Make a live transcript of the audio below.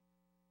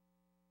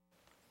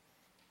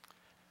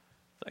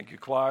Thank you,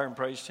 choir and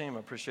praise team. I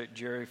appreciate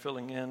Jerry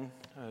filling in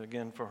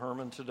again for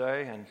Herman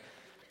today, and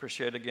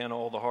appreciate again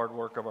all the hard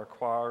work of our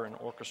choir and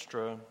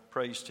orchestra,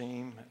 praise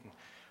team, and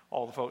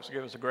all the folks that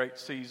give us a great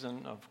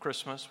season of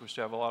Christmas. We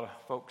still have a lot of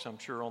folks, I'm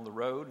sure, on the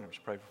road, and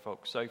just pray for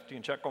folks' safety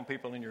and check on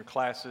people in your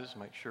classes.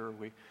 Make sure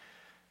we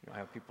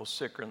have people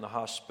sick or in the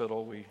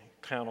hospital. We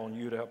count on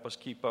you to help us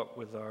keep up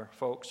with our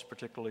folks,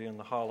 particularly in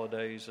the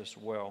holidays as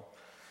well.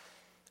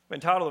 I've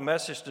entitled the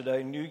message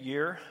today, New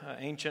Year,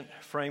 Ancient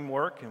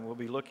Framework, and we'll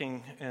be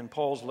looking in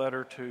Paul's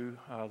letter to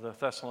the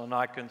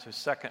Thessalonians, his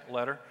second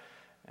letter.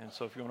 And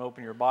so if you want to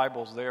open your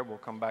Bibles there, we'll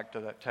come back to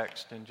that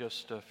text in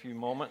just a few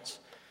moments.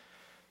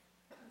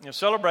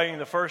 Celebrating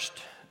the first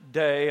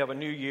day of a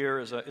new year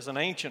is an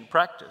ancient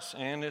practice,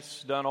 and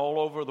it's done all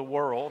over the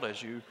world,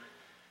 as you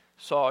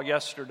saw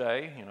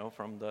yesterday.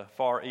 From the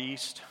Far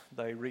East,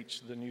 they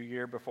reached the new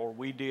year before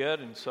we did,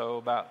 and so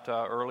about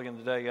early in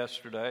the day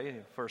yesterday,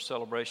 the first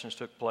celebrations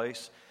took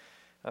place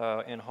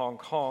in Hong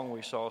Kong.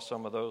 We saw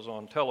some of those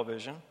on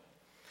television.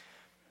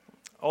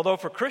 Although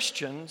for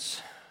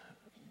Christians,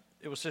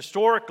 it was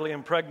historically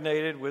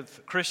impregnated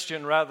with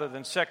Christian rather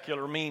than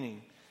secular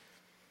meaning.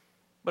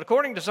 But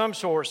according to some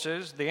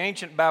sources, the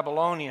ancient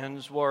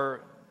Babylonians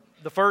were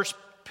the first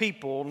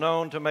people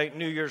known to make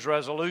New Year's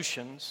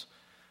resolutions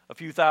a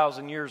few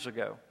thousand years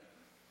ago.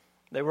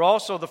 They were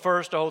also the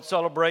first to hold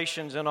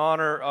celebrations in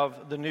honor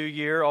of the new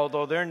year,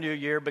 although their new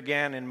year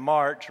began in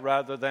March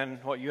rather than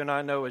what you and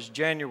I know as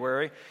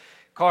January,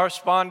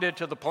 corresponded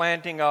to the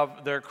planting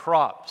of their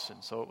crops.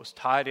 And so it was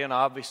tied in,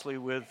 obviously,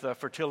 with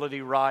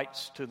fertility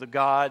rites to the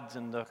gods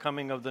and the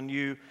coming of the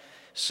new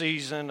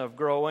season of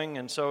growing.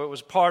 And so it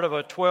was part of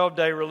a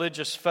 12-day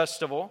religious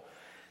festival.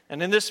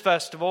 And in this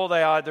festival,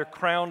 they either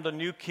crowned a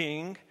new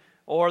king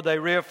or they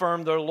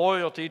reaffirmed their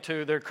loyalty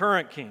to their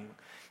current king.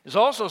 It's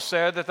also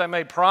said that they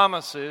made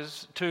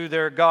promises to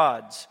their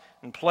gods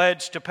and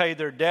pledged to pay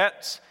their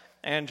debts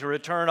and to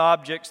return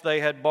objects they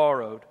had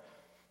borrowed.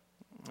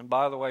 And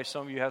by the way,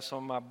 some of you have some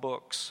of my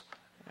books,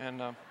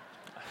 and I'm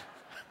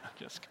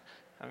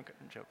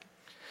joking.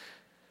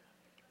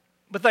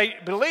 But they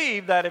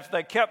believed that if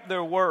they kept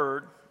their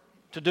word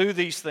to do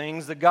these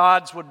things, the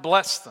gods would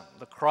bless them,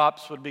 the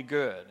crops would be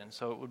good, and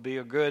so it would be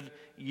a good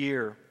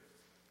year.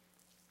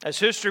 As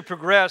history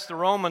progressed, the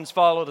Romans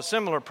followed a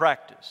similar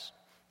practice.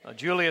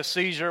 Julius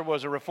Caesar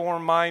was a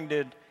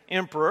reform-minded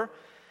emperor,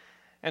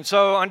 and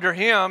so under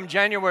him,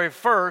 January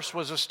 1st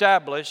was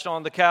established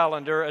on the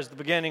calendar as the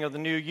beginning of the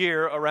new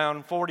year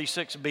around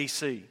 46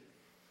 BC.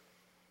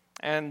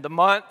 And the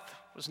month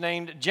was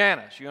named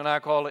Janus. You and I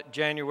call it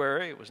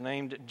January. It was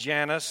named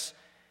Janus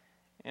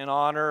in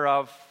honor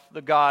of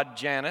the god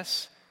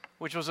Janus,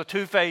 which was a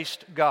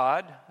two-faced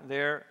god.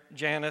 There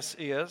Janus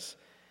is.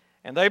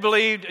 And they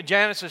believed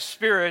Janus'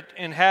 spirit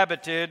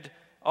inhabited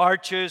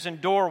arches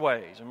and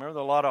doorways. Remember,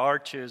 there are a lot of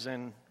arches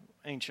in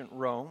ancient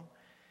Rome.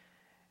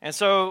 And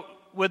so,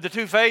 with the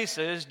two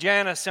faces,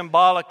 Janus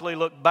symbolically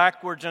looked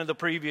backwards into the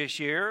previous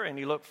year, and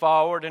he looked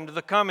forward into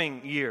the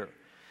coming year.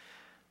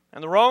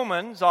 And the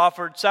Romans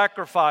offered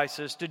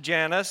sacrifices to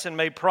Janus and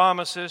made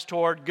promises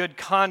toward good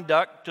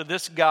conduct to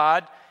this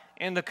god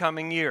in the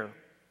coming year.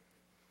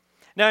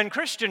 Now, in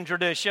Christian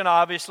tradition,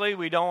 obviously,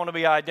 we don't want to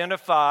be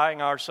identifying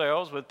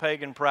ourselves with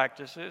pagan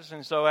practices.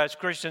 And so, as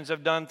Christians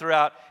have done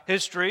throughout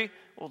history,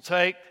 we'll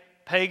take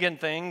pagan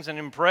things and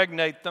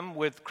impregnate them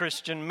with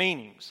Christian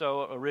meaning.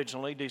 So,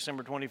 originally,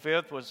 December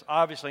 25th was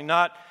obviously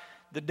not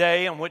the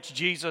day on which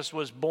Jesus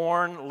was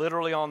born,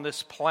 literally on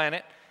this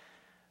planet.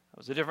 It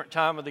was a different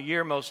time of the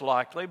year, most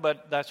likely,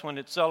 but that's when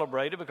it's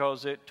celebrated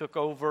because it took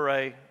over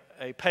a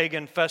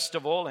pagan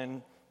festival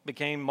and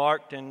became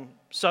marked and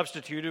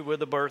substituted with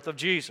the birth of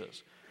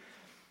Jesus.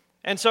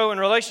 And so in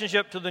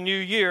relationship to the new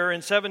year, in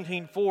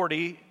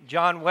 1740,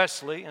 John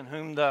Wesley, in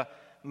whom the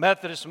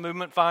Methodist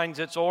movement finds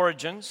its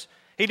origins,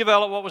 he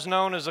developed what was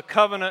known as a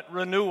covenant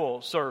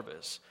renewal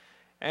service.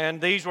 And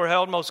these were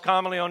held most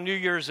commonly on New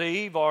Year's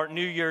Eve or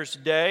New Year's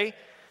Day.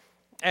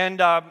 And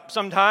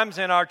sometimes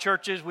in our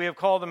churches, we have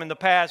called them in the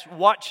past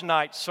watch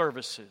night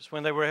services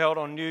when they were held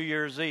on New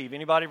Year's Eve.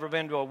 Anybody ever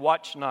been to a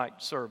watch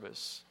night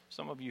service?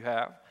 Some of you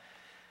have.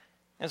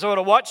 And so at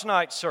a watch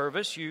night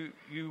service, you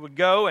would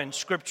go and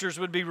scriptures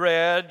would be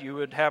read, you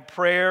would have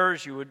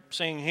prayers, you would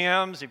sing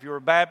hymns. If you were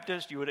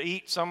Baptist, you would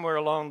eat somewhere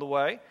along the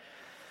way.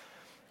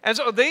 And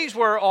so these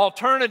were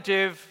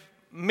alternative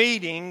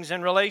meetings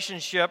in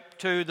relationship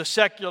to the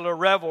secular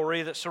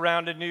revelry that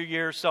surrounded New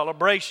Year's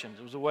celebrations.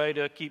 It was a way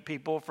to keep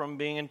people from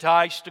being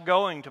enticed to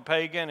going to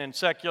pagan and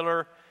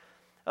secular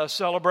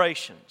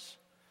celebrations.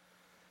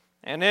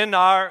 And in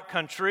our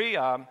country,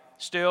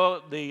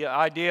 still, the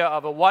idea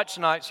of a watch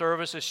night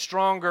service is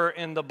stronger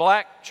in the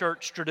black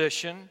church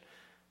tradition,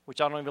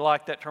 which I don't even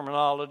like that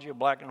terminology of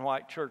black and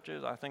white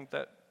churches. I think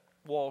that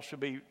wall should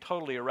be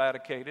totally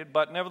eradicated.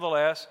 But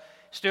nevertheless,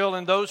 still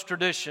in those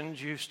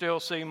traditions, you still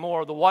see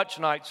more of the watch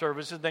night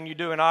services than you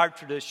do in our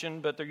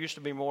tradition, but there used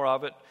to be more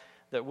of it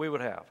that we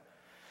would have.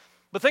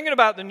 But thinking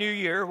about the new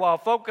year,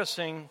 while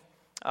often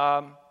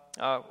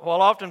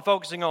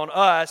focusing on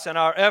us and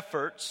our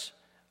efforts,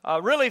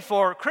 Really,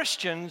 for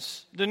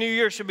Christians, the new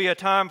year should be a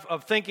time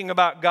of thinking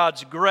about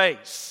God's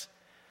grace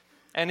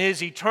and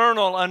His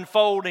eternal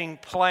unfolding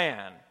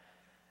plan,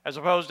 as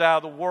opposed to how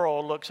the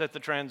world looks at the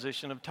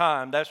transition of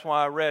time. That's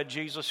why I read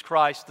Jesus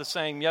Christ the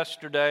same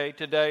yesterday,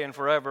 today, and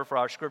forever for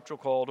our scriptural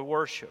call to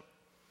worship.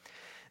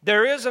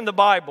 There is in the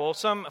Bible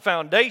some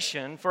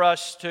foundation for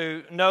us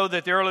to know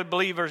that the early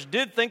believers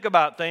did think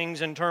about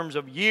things in terms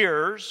of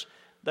years.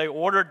 They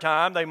ordered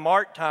time, they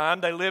marked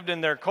time, they lived in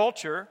their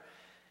culture.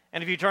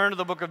 And if you turn to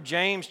the book of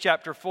James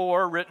chapter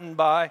 4, written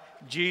by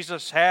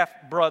Jesus'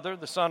 half-brother,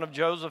 the son of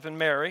Joseph and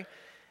Mary,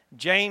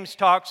 James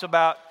talks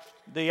about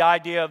the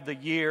idea of the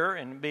year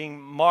and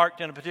being marked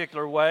in a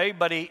particular way,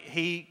 but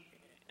he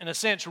in a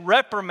sense,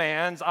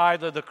 reprimands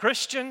either the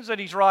Christians that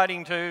he's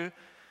writing to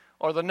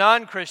or the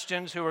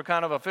non-Christians who are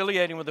kind of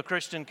affiliating with the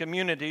Christian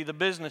community, the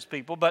business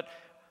people, but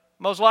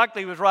most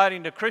likely he was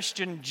writing to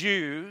Christian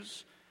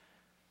Jews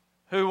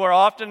who were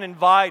often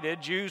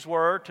invited, Jews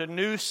were, to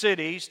new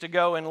cities to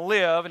go and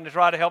live and to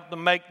try to help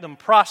them make them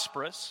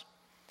prosperous.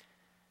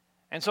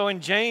 And so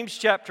in James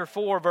chapter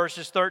 4,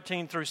 verses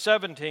 13 through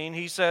 17,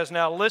 he says,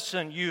 "Now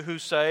listen, you who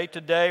say,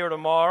 today or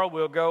tomorrow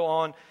we'll go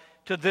on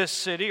to this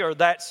city or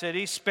that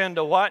city, spend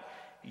a what?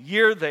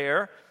 Year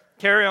there,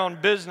 carry on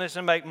business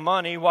and make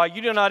money, while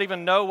you do not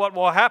even know what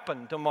will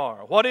happen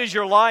tomorrow. What is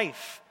your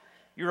life?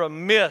 You're a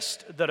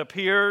mist that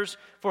appears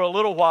for a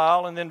little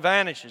while and then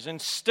vanishes.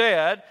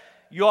 Instead,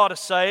 you ought to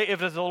say,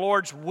 if it is the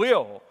Lord's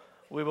will,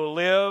 we will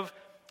live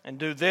and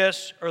do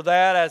this or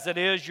that. As it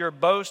is, you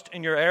boast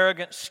in your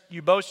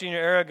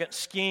arrogant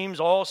schemes.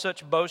 All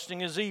such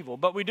boasting is evil."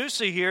 But we do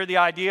see here the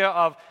idea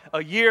of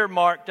a year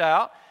marked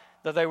out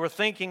that they were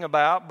thinking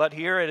about, but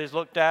here it is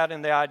looked at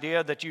in the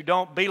idea that you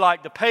don't be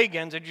like the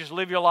pagans and just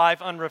live your life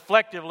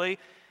unreflectively,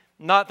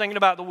 not thinking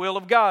about the will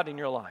of God in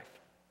your life.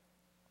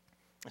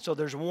 So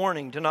there's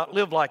warning to not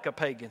live like a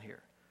pagan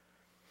here.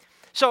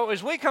 So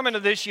as we come into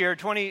this year,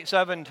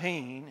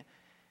 2017,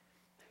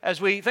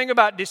 as we think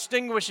about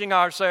distinguishing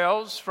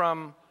ourselves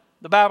from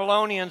the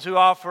Babylonians who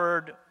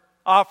offered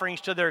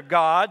offerings to their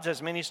gods,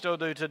 as many still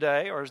do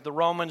today, or as the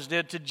Romans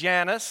did to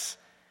Janus,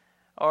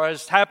 or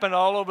as happened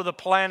all over the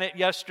planet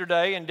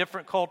yesterday in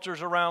different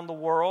cultures around the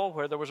world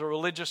where there was a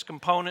religious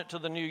component to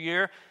the new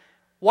year,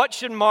 what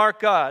should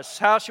mark us?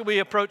 How should we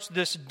approach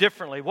this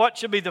differently? What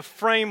should be the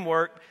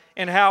framework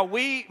in how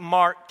we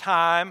mark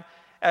time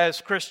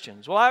as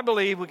Christians? Well, I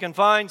believe we can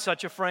find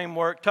such a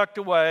framework tucked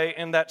away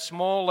in that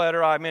small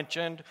letter I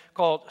mentioned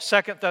called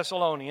 2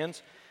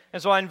 Thessalonians.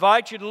 And so I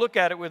invite you to look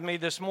at it with me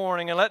this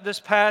morning and let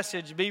this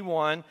passage be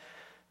one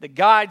that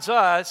guides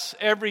us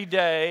every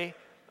day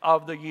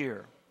of the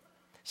year.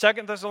 2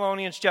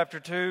 Thessalonians chapter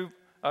 2,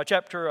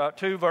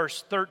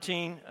 verse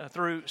 13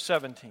 through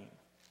 17.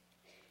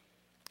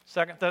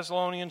 2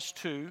 Thessalonians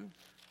 2,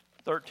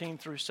 13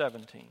 through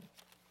 17.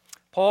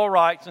 Paul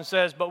writes and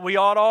says, "But we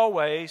ought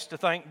always to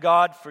thank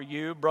God for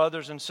you,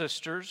 brothers and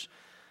sisters,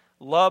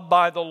 loved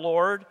by the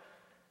Lord,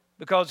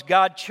 because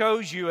God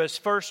chose you as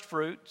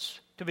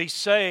firstfruits to be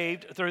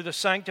saved through the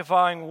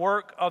sanctifying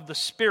work of the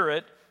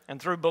Spirit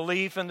and through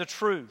belief in the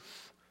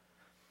truth.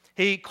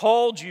 He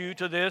called you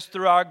to this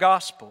through our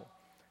gospel,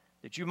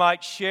 that you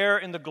might share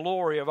in the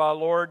glory of our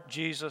Lord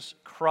Jesus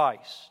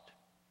Christ.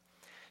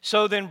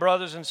 So then,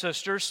 brothers and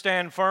sisters,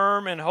 stand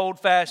firm and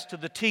hold fast to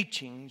the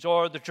teachings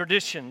or the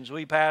traditions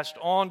we passed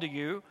on to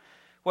you,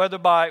 whether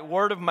by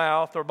word of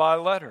mouth or by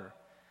letter.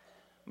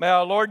 May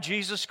our Lord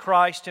Jesus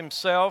Christ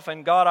Himself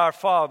and God our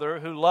Father,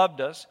 who loved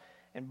us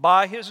and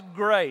by His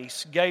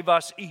grace gave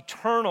us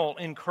eternal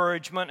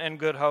encouragement and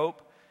good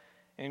hope,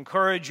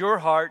 encourage your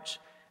hearts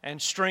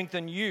and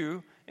strengthen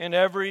you in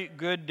every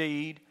good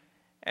deed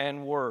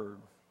and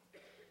word."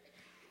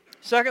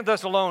 2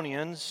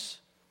 Thessalonians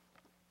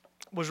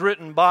was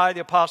written by the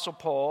Apostle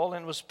Paul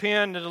and was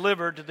penned and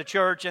delivered to the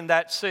church in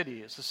that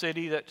city. It's a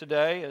city that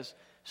today is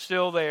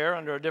still there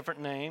under a different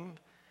name,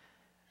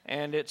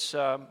 and it's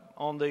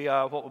on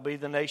the what would be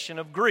the nation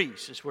of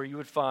Greece. It's where you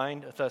would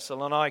find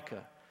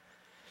Thessalonica.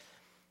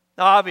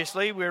 Now,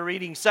 obviously, we're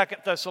reading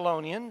 2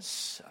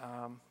 Thessalonians.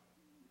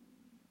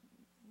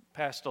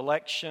 Past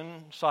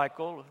election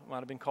cycle, it might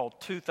have been called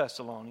 2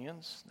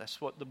 Thessalonians.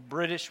 That's what the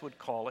British would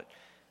call it.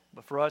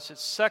 But for us,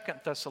 it's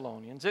 2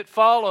 Thessalonians. It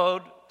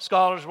followed,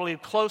 scholars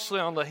believe, closely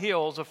on the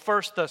heels of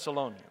 1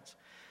 Thessalonians.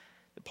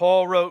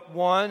 Paul wrote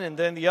one and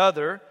then the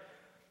other.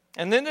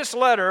 And then this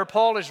letter,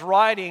 Paul is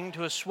writing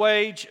to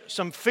assuage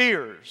some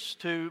fears,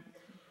 to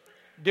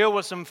deal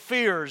with some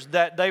fears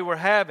that they were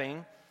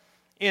having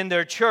in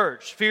their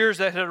church, fears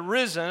that had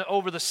arisen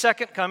over the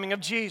second coming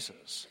of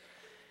Jesus.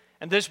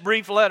 And this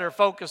brief letter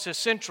focuses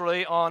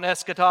centrally on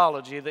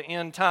eschatology, the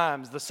end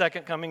times, the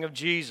second coming of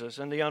Jesus,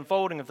 and the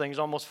unfolding of things.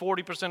 Almost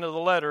 40% of the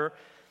letter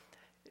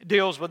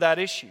deals with that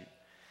issue.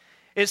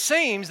 It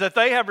seems that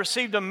they have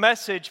received a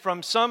message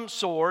from some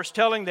source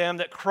telling them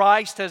that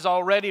Christ has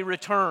already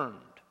returned.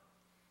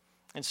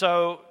 And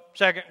so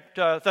 2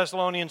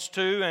 Thessalonians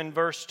 2 and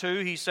verse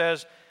 2, he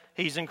says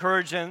he's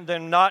encouraging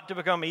them not to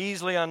become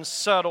easily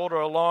unsettled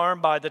or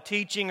alarmed by the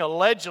teaching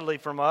allegedly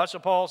from us. So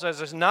Paul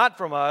says it's not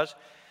from us,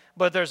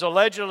 but there's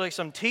allegedly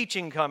some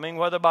teaching coming,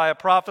 whether by a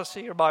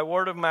prophecy or by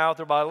word of mouth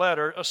or by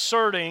letter,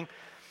 asserting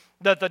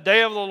that the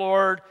day of the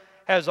Lord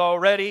has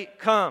already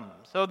come.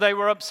 So they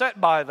were upset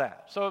by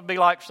that. So it would be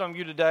like some of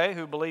you today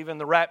who believe in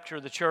the rapture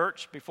of the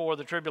church before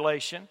the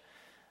tribulation,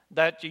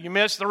 that you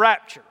missed the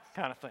rapture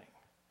kind of thing.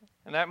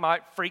 And that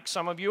might freak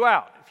some of you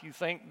out if you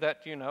think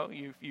that,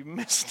 you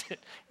missed it.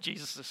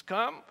 Jesus has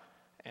come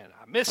and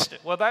I missed it.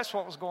 Well, that's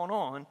what was going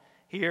on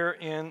here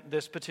in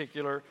this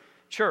particular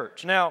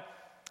church. Now,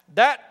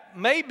 that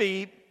may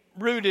be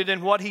rooted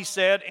in what he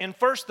said in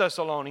 1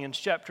 Thessalonians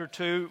chapter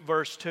 2,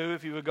 verse 2,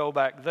 if you would go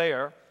back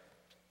there.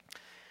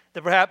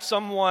 That perhaps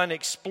someone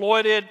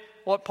exploited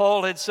what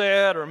Paul had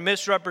said or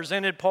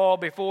misrepresented Paul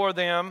before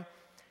them.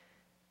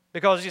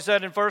 Because he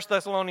said in 1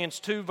 Thessalonians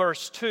 2,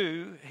 verse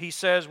 2, he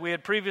says, we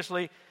had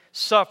previously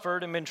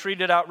suffered and been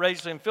treated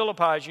outrageously in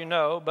Philippi, as you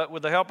know, but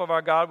with the help of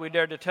our God, we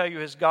dared to tell you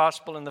his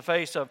gospel in the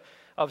face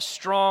of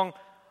strong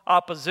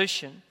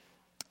opposition.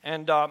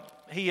 And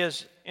he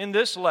is, in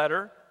this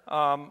letter,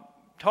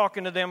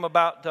 talking to them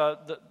about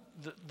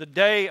the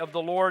day of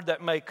the Lord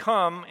that may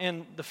come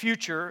in the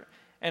future.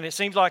 And it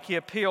seems like he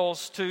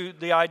appeals to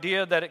the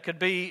idea that it could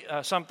be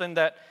something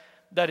that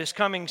is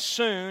coming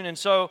soon. And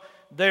so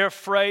they're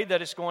afraid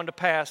that it's going to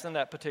pass in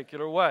that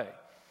particular way.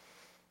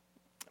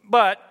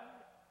 But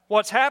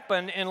what's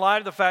happened in light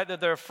of the fact that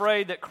they're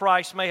afraid that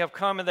Christ may have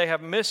come and they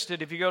have missed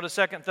it, if you go to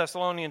 2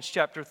 Thessalonians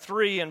chapter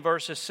 3 and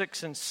verses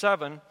 6 and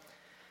 7,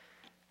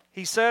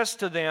 he says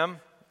to them,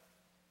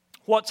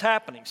 what's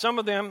happening? Some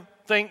of them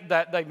think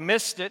that they've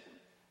missed it.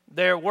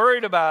 They're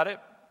worried about it.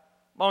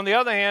 On the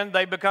other hand,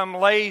 they become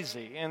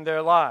lazy in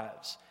their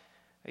lives.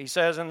 He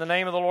says, in the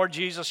name of the Lord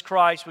Jesus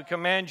Christ, we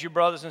command you,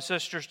 brothers and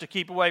sisters, to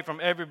keep away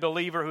from every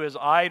believer who is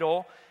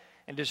idle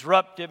and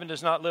disruptive and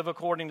does not live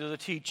according to the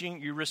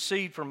teaching you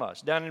received from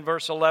us. Down in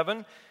verse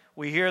 11,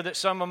 we hear that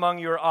some among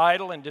you are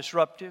idle and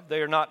disruptive.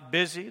 They are not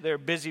busy. They are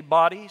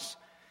busybodies.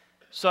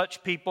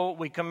 Such people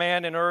we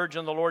command and urge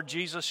in the Lord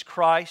Jesus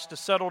Christ to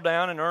settle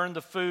down and earn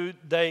the food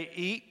they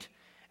eat.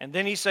 And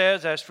then he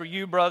says, as for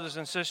you, brothers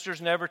and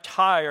sisters, never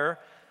tire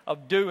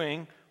of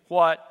doing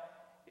what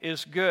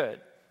is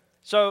good.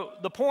 So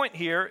the point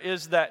here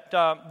is that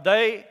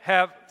they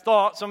have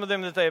thought, some of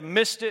them, that they have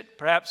missed it,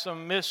 perhaps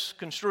some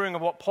misconstruing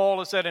of what Paul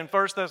has said in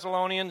 1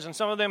 Thessalonians, and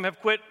some of them have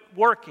quit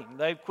working.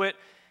 They've quit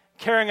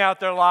carrying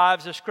out their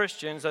lives as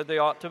Christians as they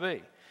ought to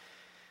be.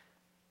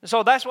 And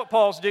so that's what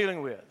Paul's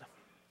dealing with.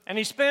 And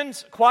he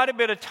spends quite a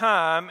bit of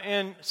time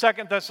in 2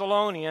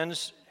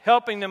 Thessalonians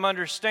helping them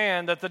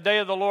understand that the day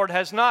of the Lord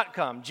has not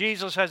come.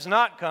 Jesus has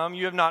not come.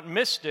 You have not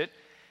missed it.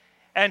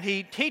 And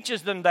he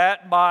teaches them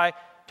that by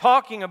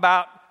talking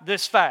about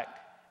this fact.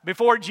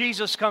 Before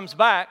Jesus comes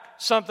back,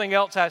 something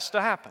else has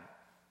to happen.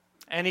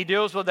 And he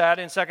deals with that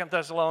in 2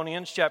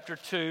 Thessalonians chapter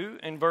 2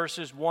 in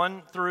verses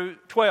 1 through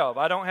 12.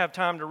 I don't have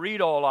time to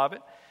read all of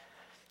it.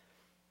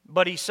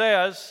 But he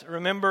says,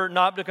 remember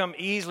not to become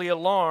easily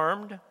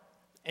alarmed.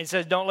 He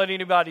says, don't let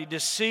anybody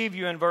deceive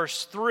you in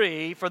verse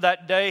 3. For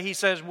that day, he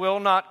says,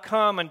 will not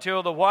come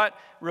until the what?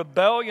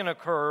 Rebellion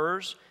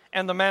occurs,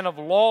 and the man of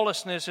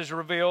lawlessness is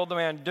revealed, the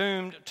man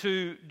doomed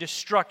to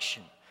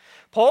destruction.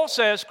 Paul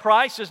says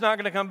Christ is not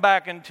going to come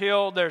back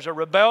until there's a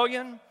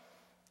rebellion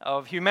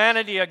of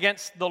humanity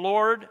against the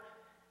Lord,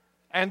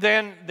 and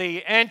then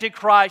the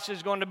Antichrist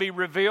is going to be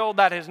revealed.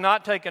 That has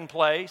not taken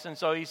place, and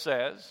so he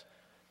says,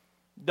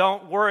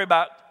 don't worry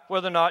about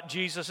whether or not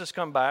Jesus has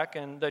come back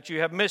and that you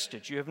have missed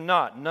it. You have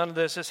not. None of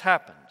this has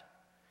happened.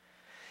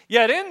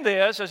 Yet in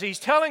this, as he's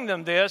telling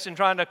them this and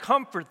trying to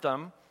comfort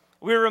them,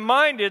 we're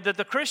reminded that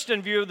the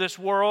Christian view of this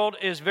world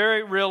is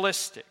very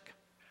realistic.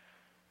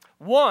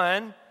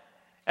 One,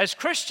 as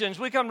Christians,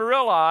 we come to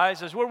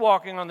realize as we're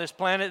walking on this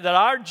planet that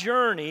our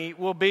journey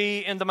will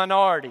be in the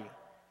minority.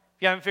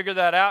 If you haven't figured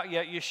that out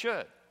yet, you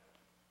should.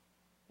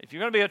 If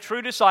you're going to be a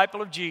true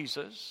disciple of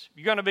Jesus,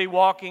 you're going to be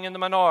walking in the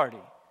minority.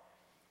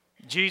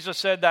 Jesus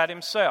said that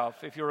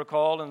himself, if you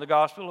recall, in the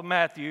Gospel of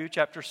Matthew,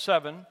 chapter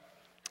 7,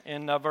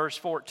 in verse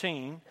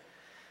 14.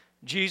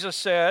 Jesus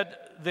said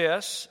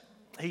this.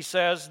 He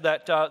says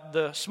that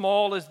the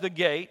small is the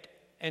gate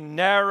and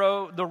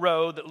narrow the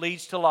road that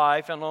leads to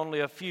life, and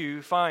only a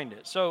few find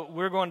it. So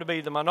we're going to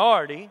be the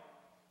minority.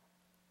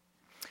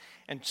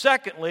 And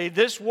secondly,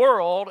 this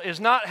world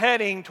is not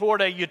heading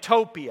toward a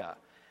utopia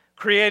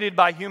created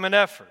by human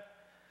effort.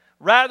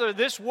 Rather,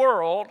 this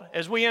world,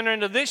 as we enter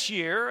into this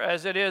year,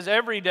 as it is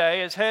every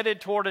day, is headed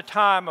toward a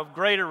time of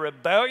greater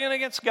rebellion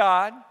against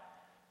God,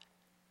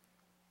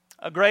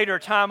 a greater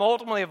time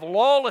ultimately of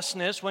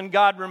lawlessness when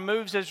God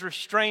removes his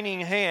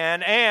restraining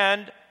hand,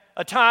 and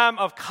a time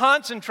of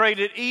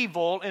concentrated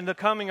evil in the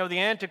coming of the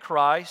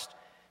Antichrist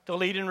to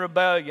lead in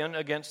rebellion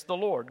against the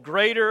Lord.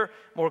 Greater,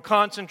 more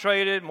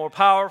concentrated, more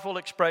powerful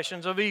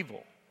expressions of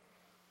evil.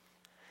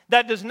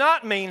 That does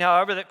not mean,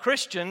 however, that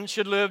Christians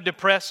should live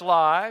depressed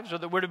lives or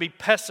that we're to be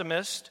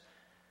pessimists.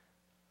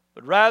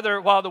 But rather,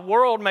 while the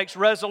world makes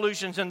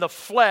resolutions in the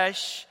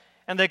flesh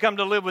and they come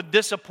to live with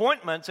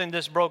disappointments in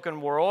this broken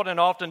world and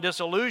often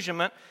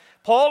disillusionment,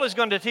 Paul is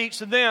going to teach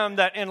to them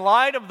that in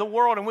light of the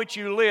world in which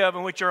you live,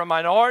 in which you're a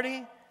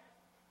minority,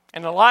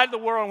 And the light of the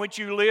world in which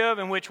you live,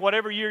 in which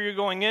whatever year you're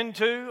going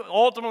into,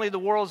 ultimately the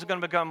world is going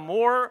to become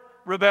more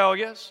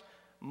rebellious,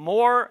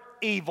 more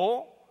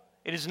evil.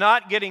 It is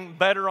not getting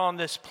better on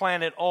this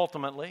planet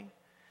ultimately.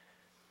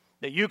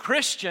 That you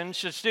Christians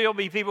should still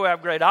be people who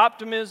have great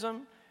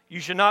optimism. You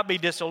should not be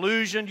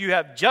disillusioned. You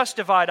have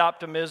justified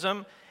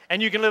optimism.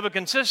 And you can live a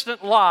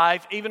consistent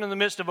life even in the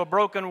midst of a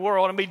broken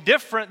world and be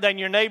different than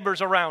your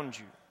neighbors around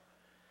you.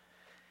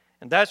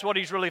 And that's what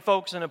he's really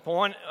focusing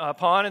upon,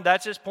 and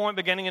that's his point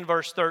beginning in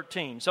verse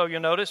 13. So you'll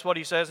notice what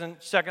he says in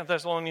 2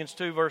 Thessalonians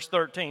 2, verse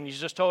 13.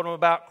 He's just told them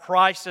about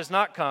Christ has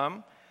not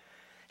come.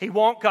 He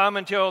won't come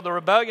until the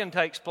rebellion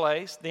takes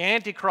place. The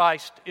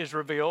Antichrist is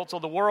revealed, so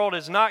the world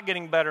is not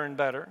getting better and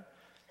better.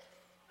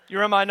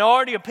 You're a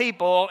minority of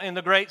people in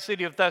the great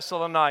city of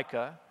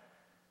Thessalonica.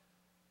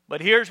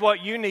 But here's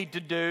what you need to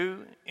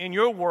do in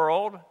your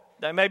world.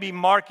 They may be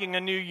marking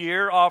a new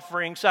year,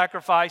 offering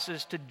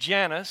sacrifices to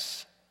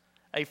Janus,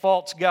 a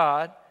false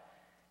god.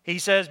 He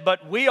says,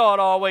 but we ought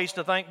always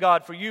to thank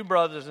God for you,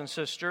 brothers and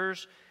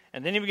sisters.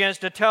 And then he begins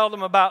to tell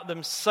them about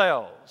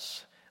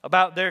themselves,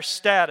 about their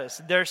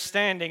status, their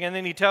standing, and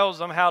then he tells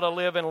them how to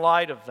live in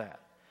light of that.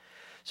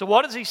 So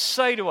what does he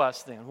say to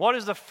us then? What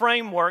is the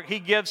framework he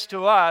gives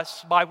to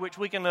us by which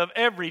we can live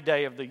every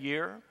day of the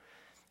year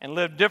and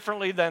live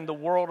differently than the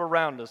world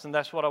around us? And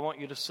that's what I want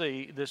you to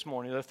see this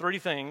morning. There are three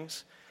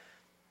things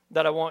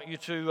that I want you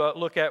to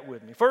look at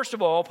with me. First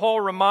of all, Paul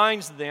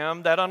reminds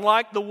them that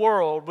unlike the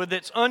world with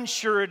its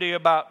unsurety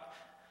about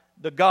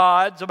the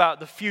gods, about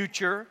the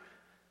future,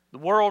 the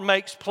world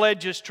makes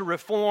pledges to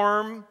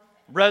reform,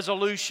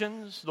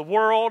 resolutions. The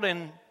world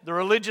and the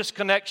religious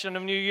connection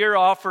of New Year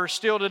offers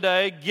still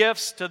today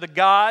gifts to the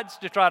gods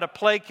to try to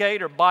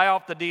placate or buy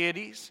off the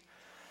deities.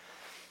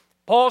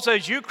 Paul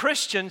says you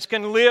Christians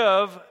can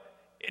live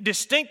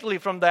distinctly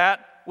from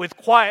that with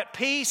quiet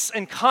peace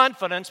and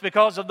confidence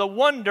because of the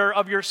wonder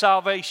of your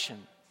salvation.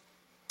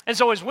 And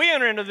so as we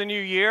enter into the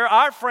new year,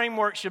 our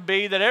framework should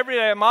be that every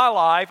day of my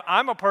life,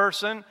 I'm a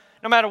person,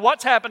 no matter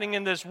what's happening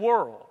in this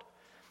world,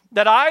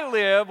 that I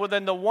live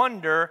within the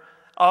wonder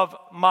of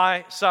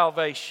my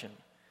salvation.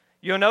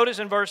 You'll notice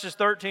in verses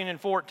 13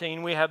 and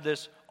 14, we have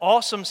this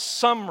awesome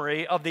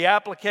summary of the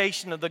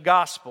application of the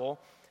gospel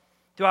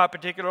to our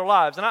particular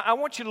lives. And I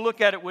want you to look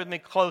at it with me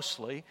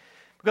closely,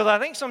 because I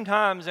think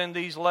sometimes in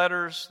these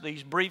letters,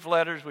 these brief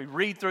letters, we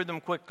read through them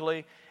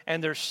quickly,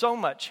 and there's so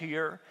much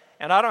here,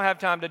 and I don't have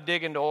time to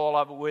dig into all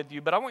of it with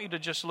you, but I want you to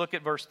just look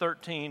at verse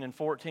 13 and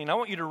 14. I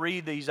want you to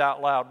read these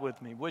out loud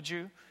with me, would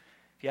you?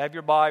 If you have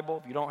your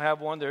Bible, if you don't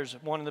have one, there's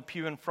one in the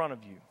pew in front of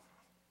you.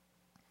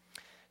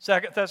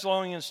 2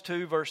 Thessalonians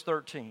 2, verse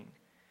 13.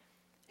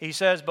 He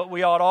says, but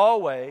we ought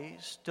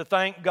always to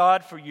thank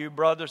God for you,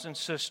 brothers and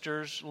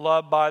sisters,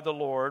 loved by the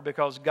Lord,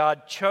 because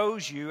God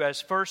chose you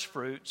as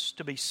firstfruits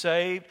to be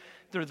saved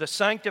through the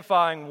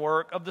sanctifying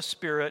work of the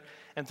Spirit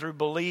and through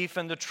belief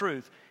in the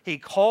truth. He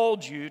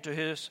called you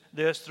to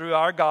this through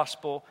our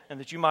gospel, and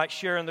that you might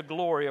share in the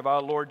glory of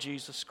our Lord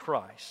Jesus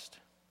Christ.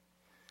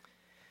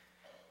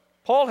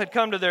 Paul had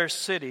come to their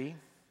city.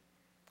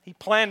 He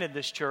planted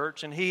this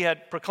church, and he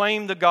had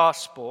proclaimed the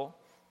gospel,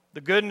 the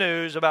good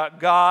news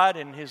about God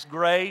and His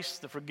grace,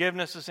 the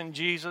forgiveness is in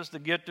Jesus, the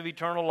gift of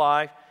eternal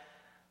life.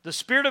 The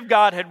Spirit of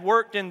God had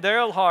worked in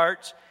their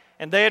hearts,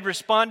 and they had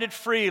responded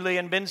freely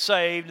and been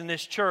saved, and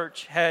this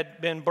church had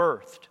been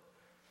birthed.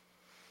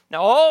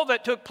 Now, all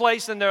that took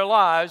place in their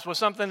lives was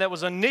something that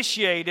was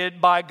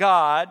initiated by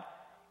God,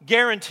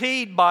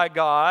 guaranteed by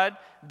God.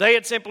 They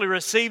had simply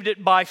received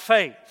it by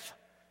faith.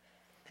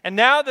 And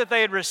now that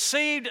they had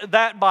received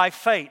that by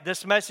faith,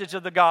 this message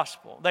of the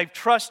gospel, they've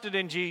trusted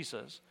in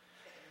Jesus.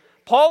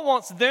 Paul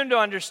wants them to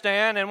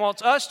understand and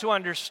wants us to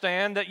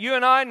understand that you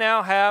and I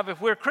now have, if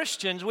we're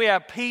Christians, we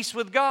have peace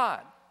with God.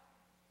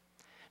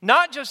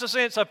 Not just a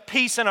sense of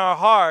peace in our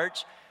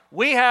hearts,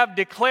 we have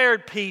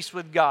declared peace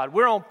with God.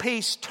 We're on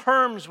peace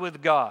terms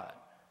with God.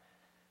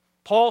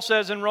 Paul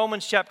says in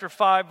Romans chapter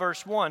 5,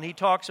 verse 1, he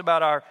talks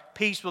about our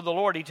peace with the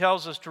Lord. He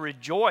tells us to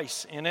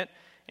rejoice in it.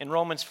 In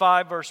Romans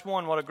 5, verse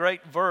 1, what a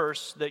great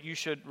verse that you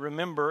should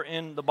remember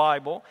in the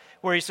Bible,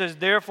 where he says,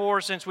 therefore,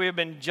 since we have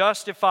been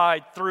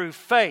justified through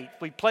faith,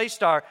 we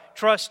placed our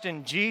trust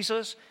in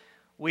Jesus,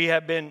 we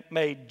have been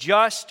made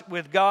just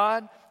with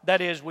God. That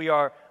is, we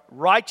are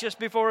righteous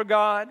before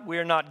God. We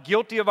are not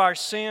guilty of our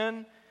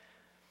sin.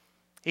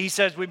 He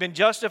says we've been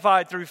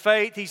justified through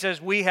faith. He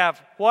says we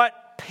have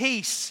what?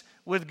 Peace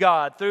with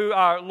God through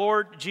our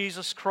Lord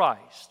Jesus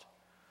Christ.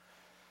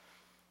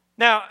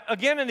 Now,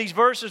 again, in these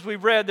verses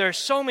we've read, there's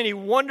so many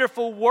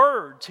wonderful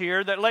words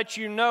here that let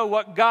you know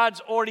what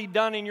God's already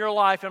done in your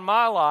life and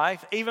my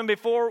life, even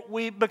before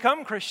we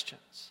become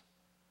Christians.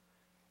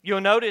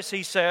 You'll notice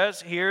he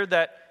says here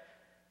that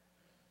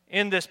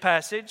in this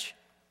passage,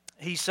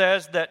 he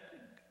says that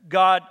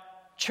God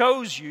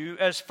chose you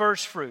as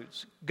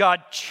firstfruits.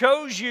 God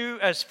chose you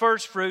as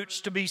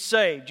firstfruits to be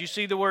saved. You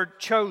see the word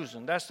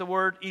chosen. That's the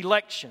word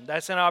election.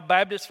 That's in our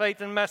Baptist Faith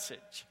and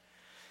Message.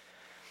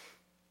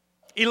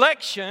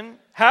 Election,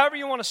 however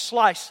you want to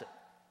slice it,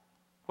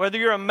 whether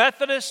you're a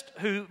Methodist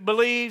who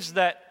believes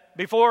that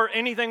before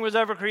anything was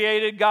ever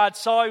created, God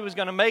saw He was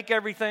going to make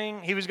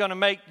everything. He was going to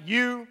make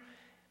you,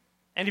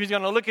 and He was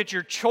going to look at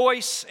your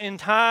choice in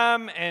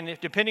time, and if,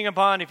 depending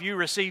upon if you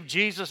received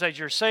Jesus as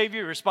your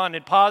Savior,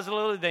 responded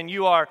positively, then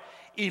you are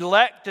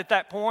elect at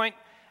that point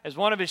as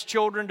one of His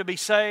children to be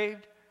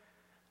saved.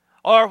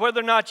 Or whether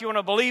or not you want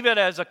to believe it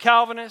as a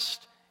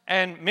Calvinist,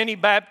 and many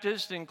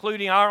Baptists,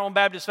 including our own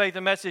Baptist Faith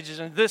and Messages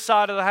in this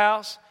side of the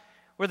house,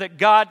 where that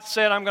God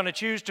said, I'm going to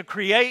choose to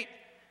create,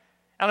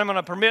 and I'm going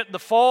to permit the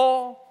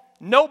fall.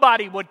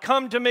 Nobody would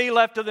come to me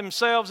left to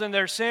themselves in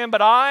their sin,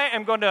 but I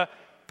am going to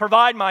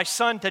provide my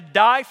Son to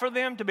die for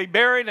them, to be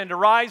buried, and to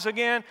rise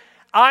again.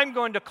 I'm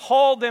going to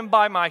call them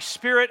by my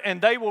Spirit, and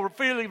they will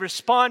freely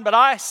respond, but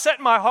I set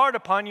my heart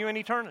upon you in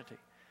eternity.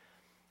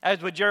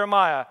 As with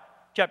Jeremiah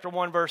chapter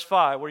 1, verse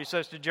 5, where he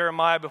says to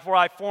Jeremiah, before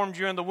I formed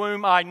you in the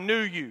womb, I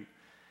knew you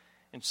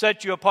and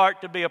set you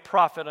apart to be a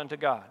prophet unto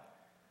God.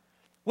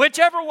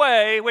 Whichever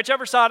way,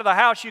 whichever side of the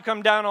house you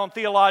come down on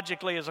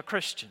theologically as a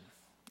Christian,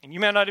 and you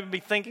may not even be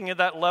thinking at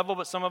that level,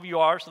 but some of you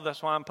are, so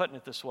that's why I'm putting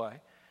it this way.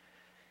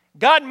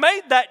 God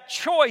made that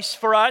choice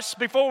for us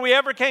before we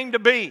ever came to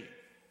be.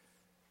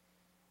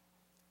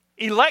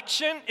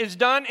 Election is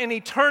done in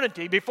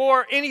eternity,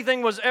 before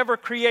anything was ever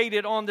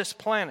created on this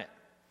planet.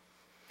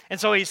 And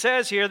so He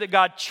says here that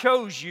God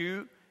chose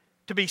you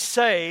to be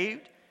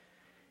saved.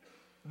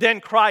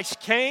 Then Christ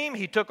came,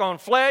 He took on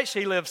flesh,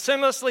 He lived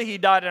sinlessly, He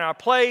died in our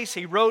place,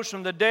 He rose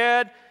from the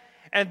dead.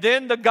 And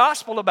then the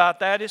gospel about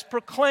that is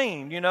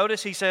proclaimed. You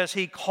notice He says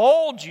He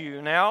called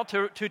you now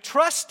to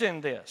trust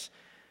in this.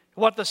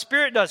 What the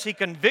Spirit does, He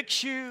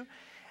convicts you,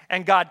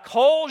 and God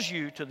calls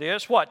you to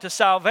this, what? To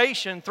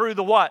salvation through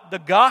the what? The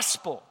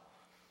gospel,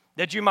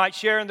 that you might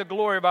share in the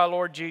glory of our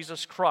Lord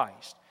Jesus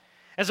Christ.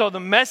 And so the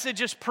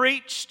message is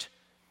preached.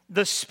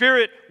 The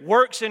Spirit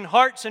works in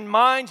hearts and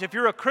minds. If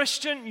you're a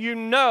Christian, you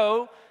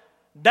know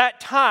that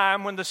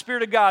time when the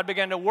Spirit of God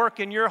began to work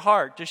in your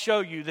heart to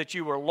show you that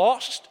you were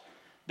lost,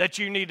 that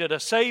you needed a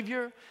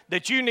Savior,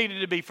 that you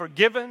needed to be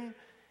forgiven.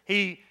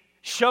 He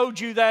showed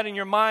you that in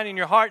your mind and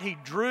your heart. He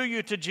drew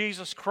you to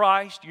Jesus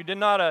Christ. You did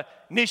not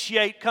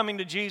initiate coming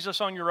to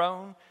Jesus on your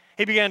own.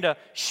 He began to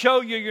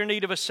show you your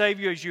need of a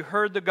Savior as you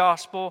heard the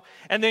gospel,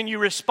 and then you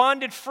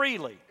responded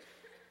freely.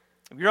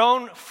 Your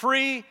own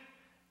free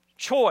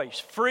choice,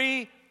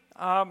 free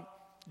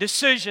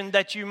decision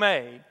that you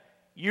made,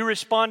 you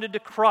responded to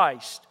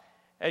Christ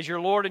as your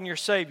Lord and your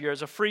Savior,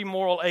 as a free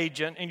moral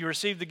agent, and you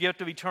received the gift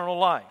of eternal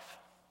life.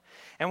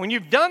 And when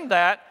you've done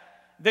that,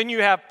 then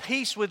you have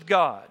peace with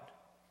God.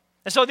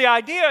 And so the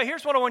idea,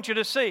 here's what I want you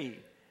to see.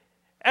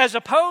 As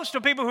opposed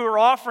to people who are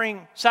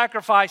offering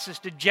sacrifices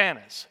to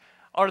Janus,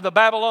 or the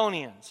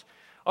Babylonians,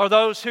 or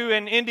those who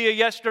in India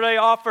yesterday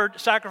offered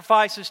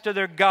sacrifices to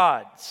their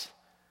gods,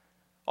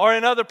 or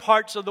in other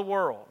parts of the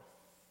world,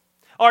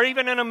 or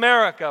even in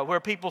America where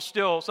people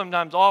still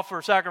sometimes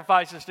offer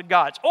sacrifices to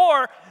gods,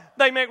 or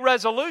they make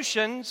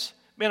resolutions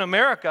in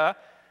America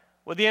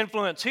with the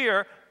influence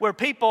here where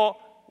people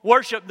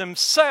worship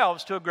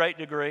themselves to a great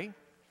degree.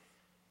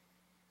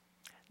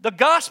 The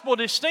gospel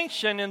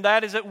distinction in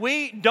that is that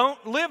we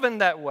don't live in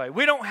that way.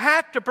 We don't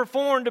have to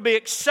perform to be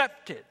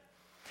accepted.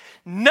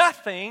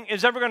 Nothing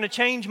is ever going to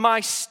change my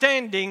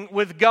standing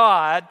with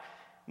God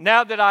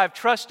now that I've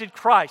trusted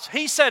Christ.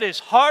 He set His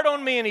heart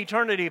on me in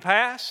eternity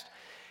past.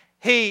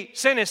 He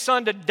sent His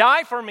Son to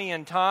die for me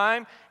in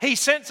time. He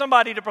sent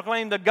somebody to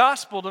proclaim the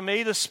gospel to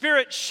me. The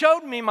Spirit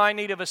showed me my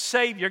need of a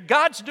Savior.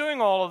 God's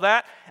doing all of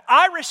that.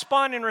 I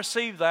respond and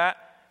receive that.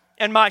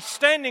 And my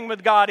standing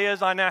with God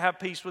is I now have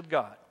peace with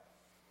God.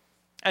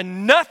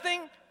 And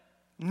nothing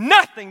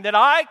that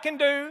I can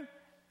do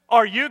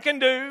or you can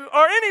do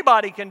or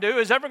anybody can do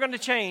is ever going to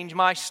change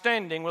my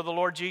standing with the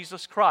Lord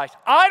Jesus Christ.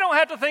 I don't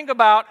have to think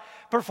about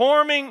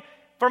performing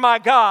for my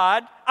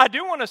God. I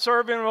do want to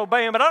serve Him and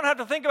obey Him, but I don't have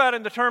to think about it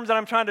in the terms that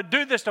I'm trying to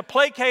do this to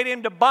placate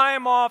Him, to buy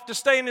Him off, to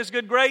stay in His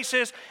good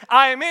graces.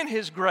 I am in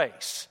His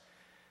grace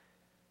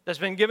that's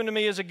been given to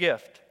me as a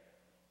gift.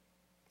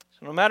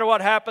 So no matter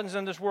what happens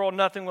in this world,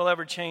 nothing will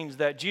ever change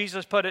that.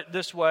 Jesus put it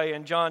this way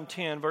in John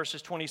 10,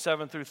 verses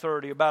 27 through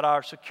 30, about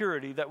our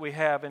security that we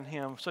have in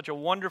Him. Such a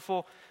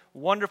wonderful,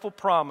 wonderful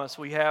promise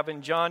we have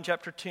in John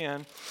chapter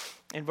 10,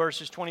 in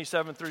verses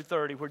 27 through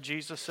 30, where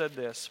Jesus said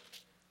this.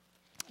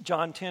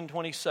 John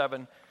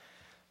 10:27,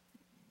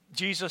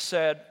 Jesus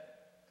said,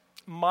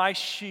 "My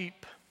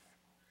sheep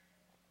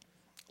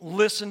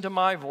listen to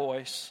my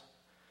voice.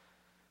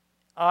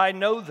 I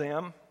know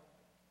them."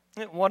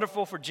 Isn't it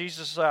wonderful for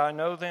Jesus to say, I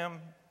know them?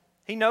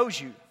 He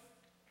knows you.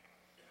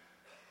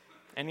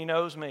 And He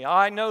knows me.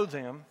 I know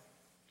them.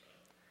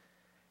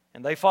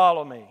 And they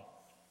follow me.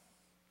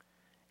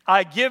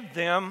 I give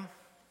them.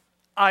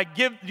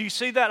 Do you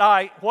see that?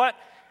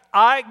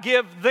 I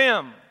give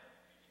them.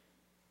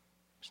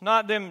 It's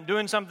not them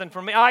doing something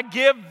for me. I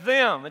give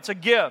them. It's a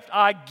gift.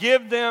 I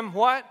give them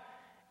what?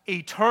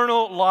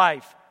 Eternal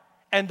life.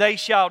 And they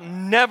shall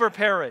never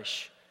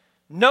perish.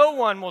 No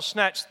one will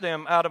snatch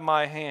them out of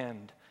my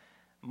hand.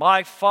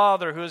 My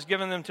Father who has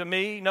given them to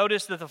me.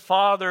 Notice that the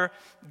Father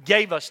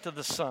gave us to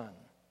the Son.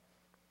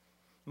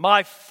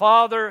 My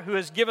Father who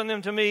has given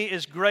them to me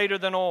is greater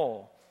than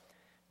all.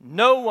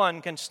 No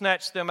one can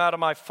snatch them out of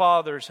my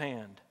Father's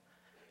hand.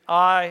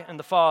 I and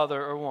the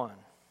Father are one.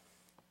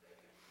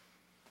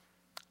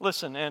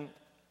 Listen, and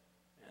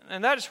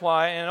that is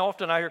why, and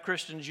often I hear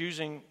Christians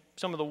using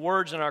some of the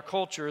words in our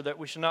culture that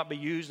we should not be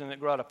using that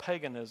grow out of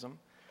paganism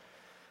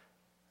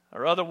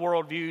or other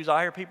worldviews.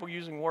 I hear people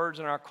using words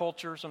in our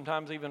culture,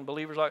 sometimes even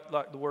believers,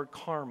 like the word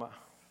karma.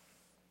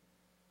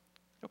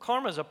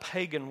 Karma is a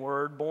pagan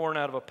word born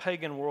out of a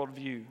pagan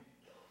worldview.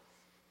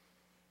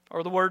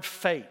 Or the word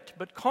fate.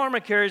 But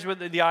karma carries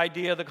with it the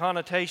idea, the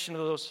connotation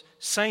of those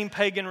same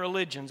pagan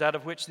religions out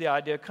of which the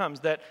idea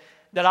comes, that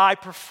I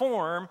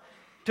perform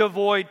to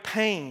avoid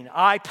pain.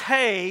 I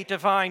pay to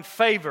find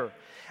favor.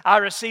 I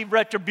receive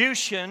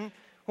retribution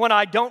when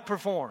I don't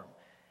perform.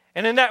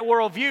 And in that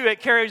worldview,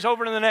 it carries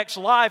over to the next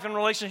life in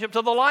relationship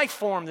to the life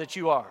form that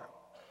you are.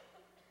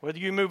 Whether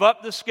you move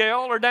up the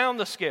scale or down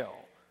the scale.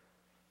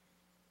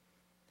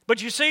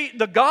 But you see,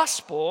 the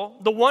gospel,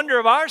 the wonder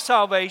of our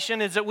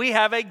salvation is that we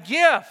have a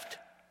gift.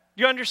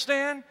 Do you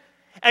understand?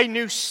 A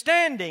new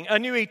standing, a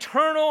new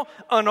eternal,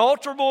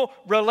 unalterable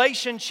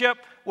relationship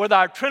with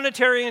our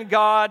Trinitarian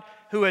God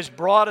who has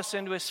brought us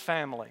into His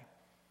family.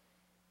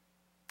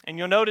 And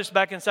you'll notice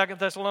back in 2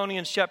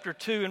 Thessalonians chapter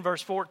 2 and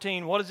verse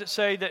 14, what does it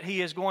say that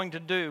He is going to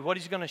do? What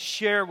He's going to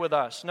share with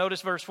us?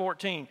 Notice verse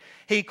 14.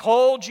 He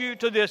called you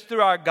to this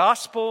through our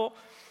gospel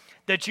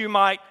that you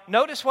might,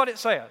 notice what it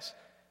says,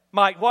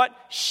 might what?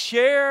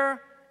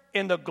 Share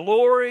in the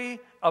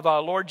glory of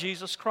our Lord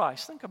Jesus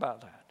Christ. Think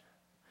about that.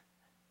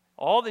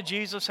 All that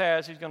Jesus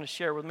has, He's going to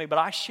share with me. But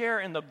I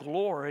share in the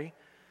glory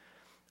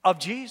of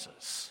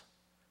Jesus.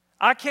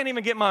 I can't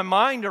even get my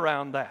mind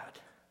around that.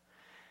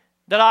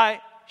 That I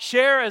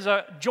share as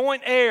a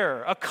joint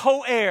heir, a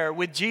co-heir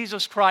with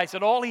Jesus Christ.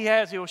 That all He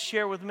has, He will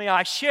share with me.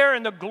 I share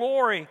in the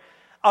glory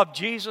of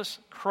Jesus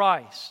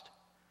Christ.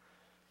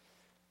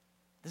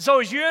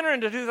 So as you enter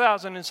into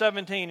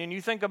 2017 and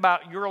you think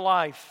about your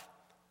life,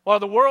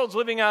 while the world's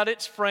living out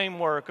its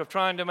framework of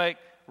trying to make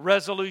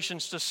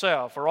resolutions to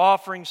self or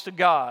offerings to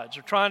gods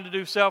or trying to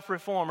do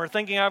self-reform or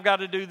thinking I've got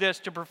to do this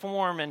to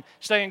perform and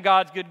stay in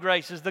God's good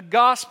graces, the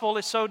gospel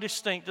is so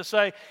distinct to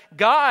say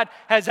God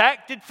has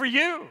acted for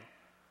you.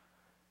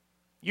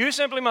 You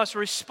simply must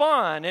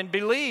respond and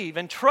believe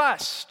and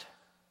trust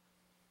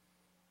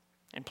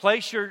and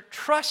place your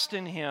trust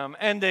in Him.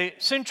 And the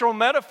central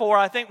metaphor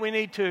I think we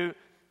need to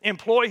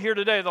employ here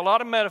today. There's a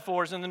lot of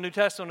metaphors in the New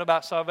Testament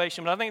about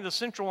salvation, but I think the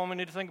central one we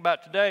need to think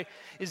about today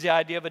is the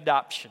idea of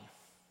adoption.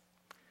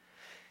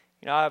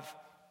 You know, I've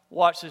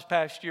watched this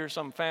past year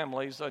some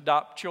families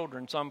adopt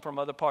children, some from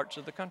other parts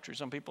of the country.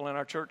 Some people in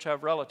our church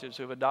have relatives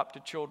who have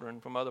adopted children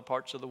from other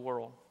parts of the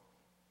world.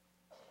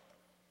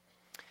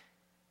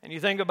 And you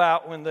think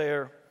about when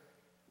they're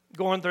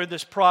going through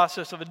this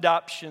process of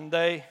adoption,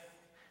 they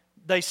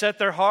set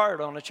their heart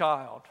on a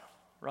child,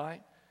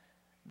 right?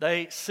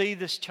 They see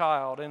this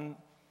child and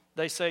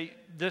they say,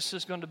 this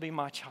is going to be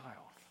my child.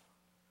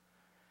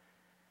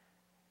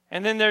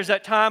 And then there's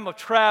that time of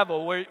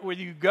travel where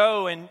you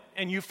go and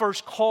you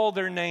first call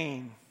their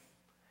name.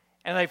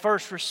 And they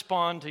first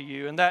respond to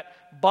you. And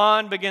that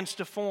bond begins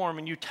to form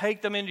and you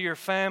take them into your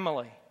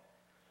family.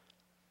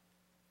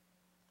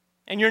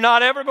 And you're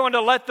not ever going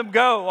to let them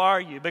go,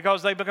 are you?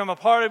 Because they become a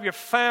part of your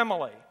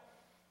family.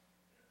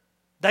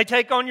 They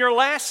take on your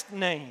last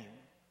name.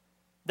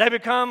 They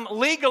become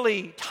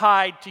legally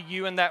tied to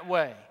you in that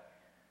way.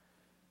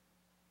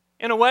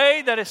 In a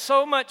way that is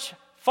so much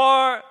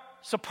far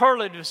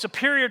superlative,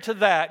 superior to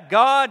that.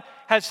 God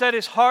has set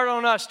His heart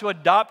on us to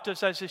adopt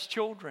us as His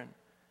children.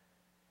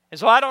 And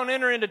so I don't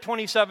enter into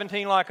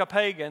 2017 like a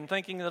pagan,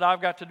 thinking that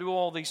I've got to do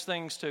all these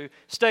things to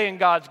stay in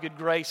God's good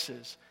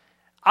graces.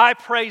 I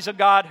praise a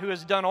God who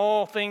has done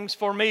all things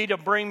for me to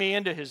bring me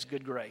into His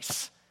good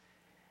grace.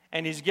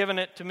 And He's given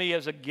it to me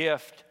as a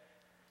gift.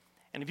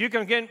 And if you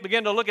can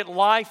begin to look at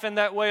life in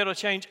that way, it'll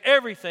change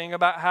everything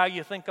about how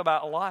you think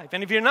about life.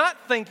 And if you're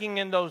not thinking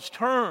in those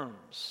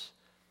terms,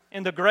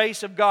 in the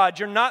grace of God,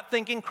 you're not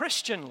thinking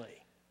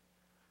Christianly.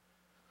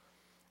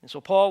 And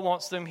so Paul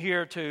wants them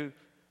here to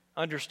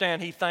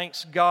understand he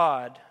thanks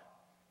God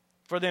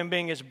for them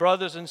being his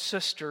brothers and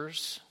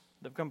sisters.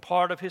 They've become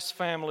part of His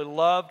family,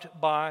 loved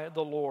by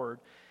the Lord.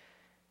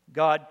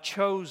 God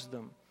chose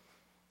them.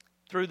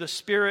 Through the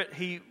Spirit,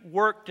 He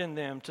worked in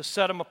them to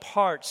set them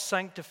apart,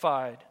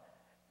 sanctified,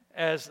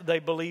 as they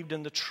believed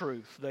in the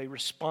truth. They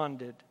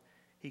responded.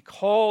 He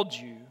called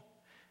you,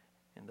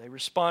 and they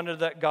responded to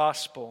that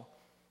gospel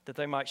that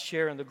they might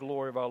share in the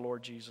glory of our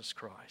Lord Jesus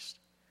Christ.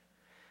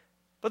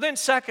 But then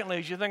secondly,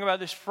 as you think about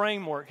this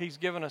framework He's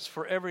given us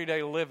for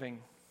everyday living,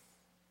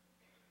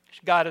 He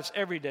should guide us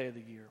every day of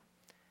the year.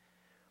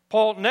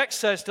 Paul next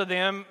says to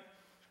them,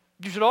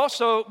 you should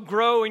also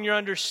grow in your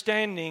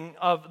understanding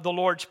of the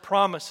Lord's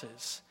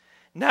promises.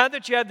 Now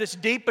that you have this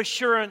deep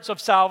assurance of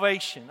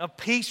salvation, of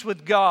peace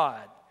with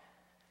God,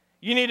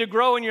 you need to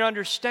grow in your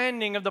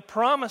understanding of the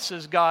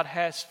promises God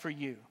has for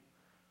you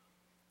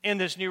in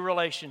this new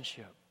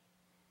relationship.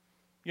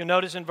 You'll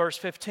notice in verse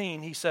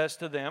 15, he says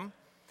to them,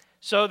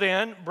 So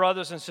then,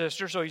 brothers and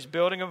sisters, so he's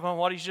building upon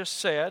what he's just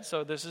said.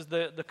 So this is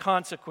the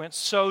consequence.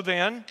 So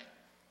then,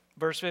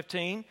 verse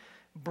 15,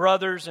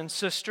 brothers and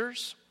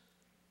sisters,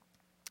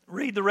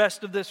 read the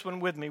rest of this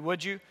one with me,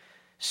 would you?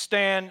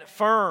 Stand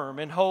firm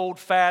and hold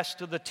fast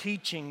to the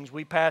teachings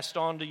we passed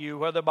on to you,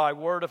 whether by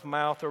word of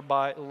mouth or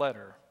by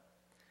letter.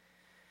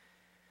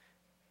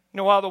 You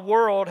know, while the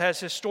world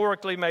has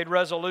historically made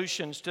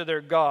resolutions to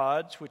their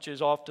gods, which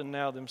is often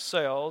now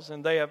themselves,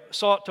 and they have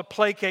sought to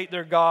placate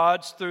their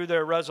gods through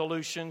their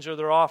resolutions or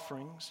their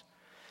offerings,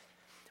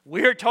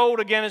 we are told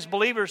again as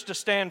believers to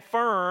stand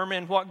firm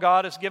in what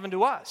God has given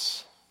to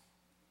us.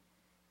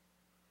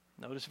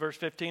 Notice verse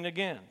 15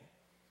 again.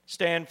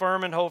 Stand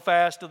firm and hold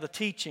fast to the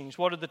teachings.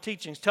 What are the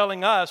teachings?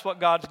 Telling us what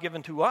God's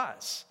given to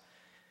us,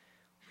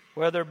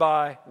 whether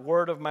by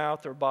word of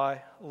mouth or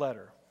by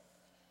letter.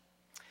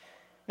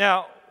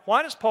 Now,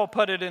 why does Paul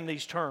put it in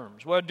these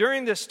terms? Well,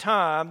 during this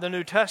time, the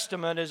New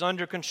Testament is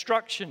under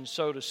construction,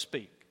 so to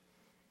speak.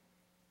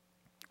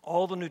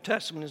 All the New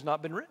Testament has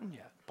not been written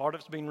yet. Part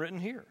of it's being written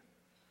here.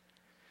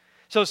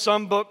 So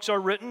some books are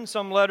written,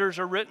 some letters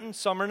are written,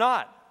 some are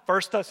not.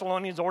 1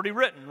 Thessalonians is already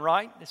written,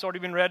 right? It's already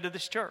been read to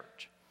this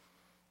church.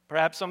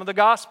 Perhaps some of the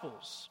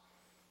Gospels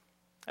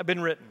have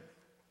been written.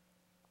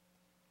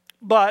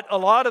 But a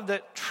lot of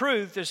the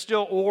truth is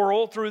still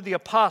oral through the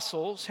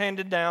apostles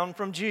handed down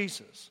from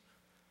Jesus.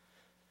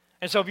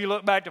 And so if you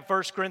look back to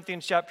 1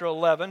 Corinthians chapter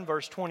 11,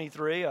 verse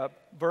 23, a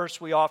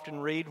verse we often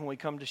read when we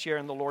come to share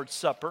in the Lord's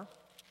Supper,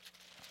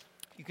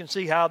 you can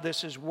see how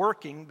this is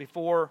working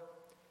before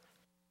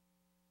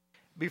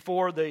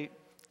the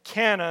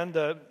canon,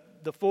 the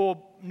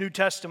full New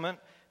Testament,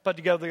 put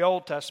together the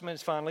Old Testament,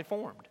 is finally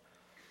formed.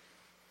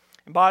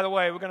 And by the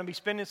way, we're going to be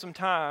spending some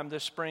time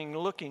this spring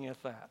looking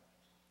at that.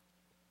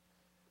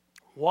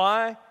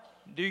 Why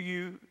do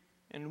you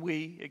and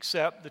we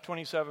accept the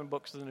 27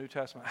 books of the New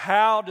Testament?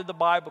 How did the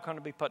Bible come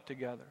to be put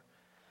together?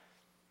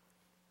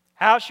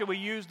 How should we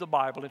use the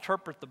Bible,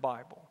 interpret the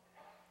Bible?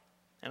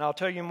 And I'll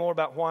tell you more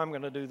about why I'm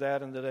going to do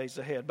that in the days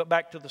ahead. But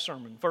back to the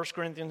sermon. 1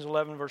 Corinthians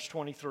 11, verse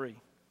 23.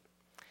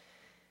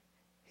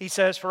 He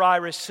says, "For I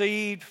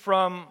received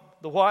from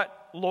the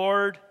what?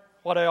 Lord,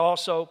 what I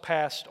also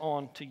passed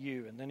on to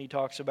you." And then he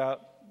talks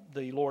about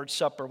the Lord's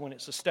Supper when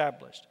it's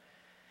established.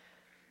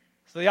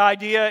 So the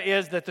idea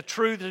is that the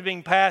truth is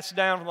being passed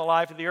down from the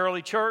life of the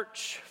early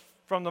church,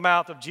 from the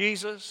mouth of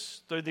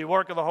Jesus, through the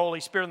work of the Holy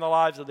Spirit in the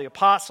lives of the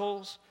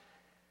apostles.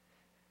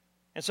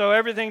 And so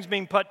everything's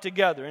being put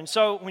together. And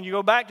so when you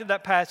go back to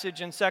that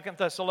passage in 2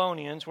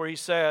 Thessalonians where he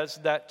says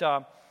that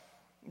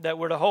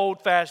we're to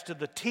hold fast to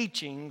the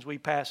teachings we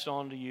passed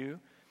on to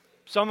you,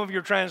 some of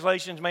your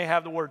translations may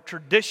have the word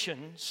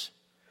traditions.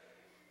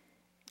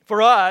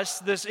 For us,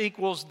 this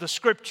equals the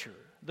Scripture,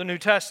 the New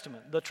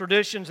Testament. The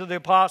traditions of the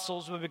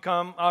apostles will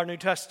become our New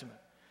Testament.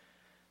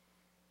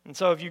 And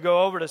so if you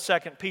go over to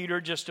 2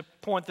 Peter, just to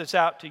point this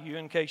out to you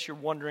in case you're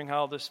wondering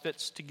how this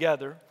fits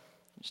together,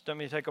 just let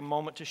me take a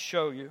moment to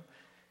show you.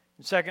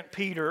 In 2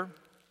 Peter,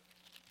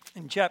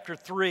 in chapter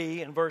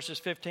 3, in verses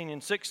 15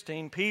 and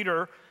 16,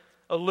 Peter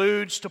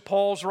alludes to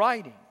Paul's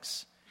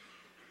writings.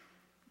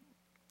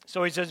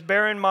 So he says,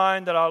 "Bear in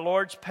mind that our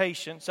Lord's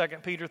patience,"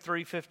 2 Peter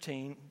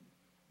 3:15,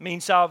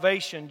 "means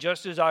salvation,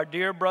 just as our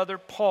dear brother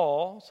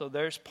Paul," so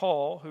there's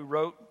Paul, who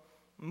wrote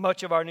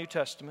much of our New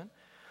Testament,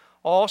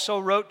 "also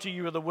wrote to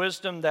you with the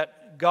wisdom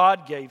that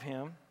God gave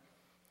him.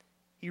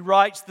 He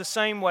writes the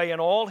same way in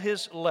all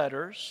his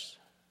letters."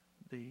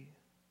 The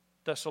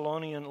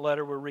Thessalonian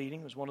letter we're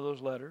reading was one of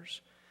those letters.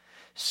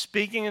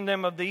 "Speaking in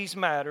them of these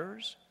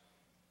matters,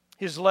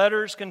 his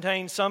letters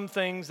contain some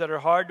things that are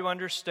hard to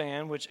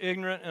understand, which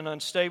ignorant and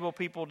unstable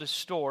people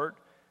distort."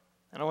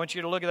 And I want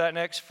you to look at that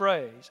next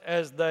phrase.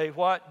 "As they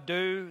what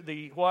do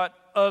the what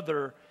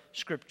other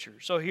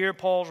scriptures." So here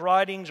Paul's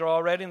writings are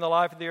already in the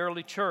life of the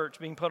early church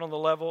being put on the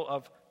level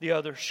of the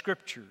other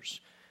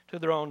scriptures to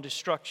their own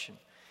destruction.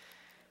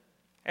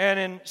 And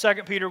in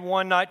 2 Peter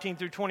 1, 19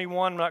 through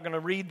 21, I'm not going to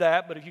read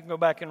that, but if you can go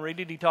back and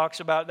read it, he talks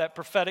about that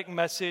prophetic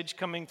message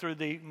coming through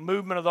the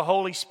movement of the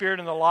Holy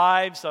Spirit in the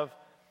lives of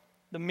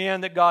the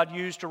men that God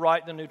used to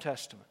write the New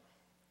Testament.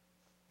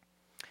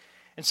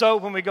 And so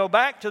when we go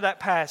back to that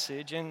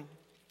passage in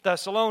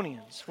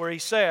Thessalonians where he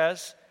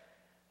says,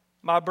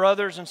 "My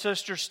brothers and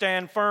sisters,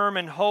 stand firm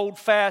and hold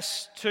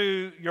fast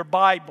to your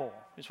Bible,"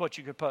 is what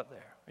you could put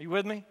there. Are you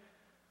with me?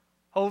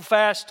 Hold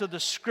fast to the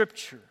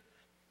Scripture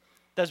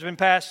that's been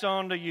passed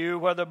on to you,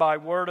 whether by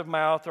word of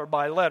mouth or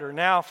by letter.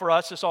 Now for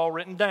us, it's all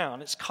written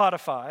down. It's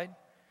codified.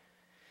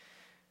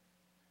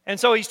 And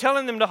so he's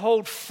telling them to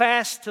hold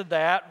fast to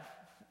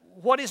that.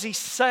 What is he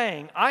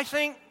saying? I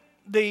think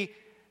the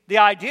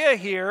idea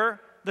here,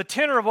 the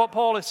tenor of what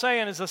Paul is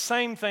saying, is the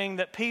same thing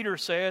that Peter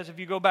says if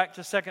you go back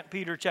to 2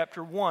 Peter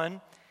chapter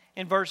 1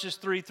 in verses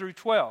 3 through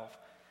 12.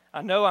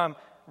 I know I'm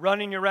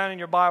running you around in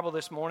your Bible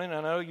this morning.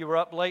 I know you were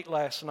up late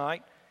last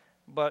night,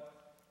 but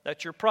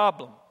that's your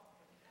problem.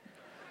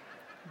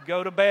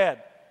 Go to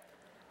bed.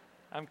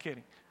 I'm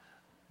kidding.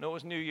 I know it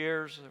was New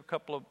Year's, a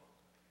couple of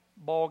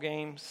ball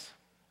games.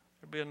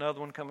 There'll be another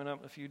one coming up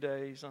in a few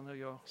days. I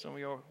know some of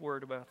y'all are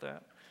worried about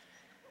that.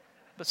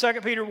 But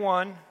 2 Peter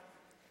 1,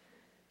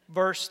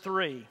 verse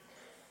 3.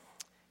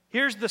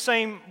 Here's the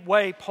same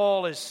way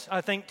Paul is,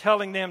 I think,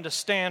 telling them to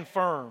stand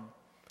firm.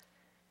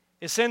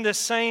 It's in this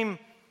same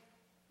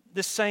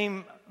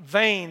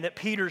vein that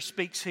Peter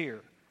speaks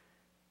here.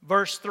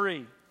 Verse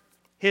 3.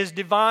 His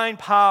divine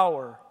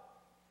power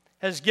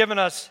has given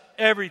us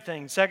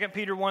everything. 2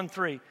 Peter 1,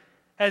 3.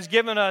 Has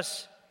given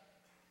us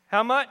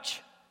how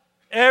much?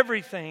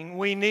 Everything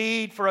we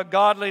need for a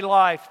godly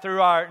life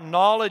through our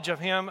knowledge of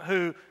Him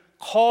who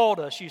called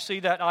us. You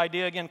see that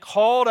idea again.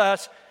 Called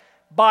us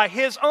by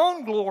His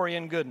own glory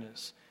and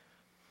goodness.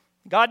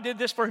 God did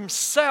this for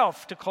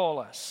Himself to call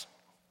us.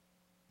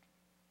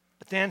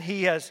 But then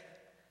He has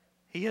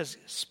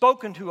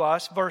spoken to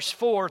us, verse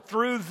 4,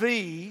 through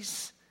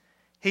these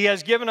He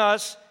has given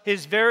us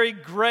His very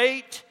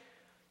great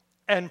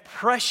and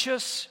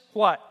precious,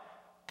 what?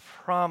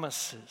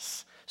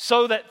 Promises.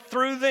 So that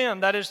through them,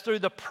 that is through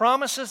the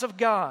promises of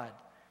God,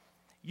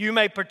 you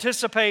may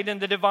participate in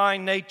the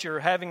divine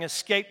nature, having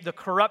escaped the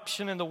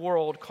corruption in the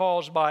world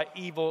caused by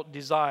evil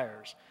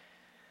desires.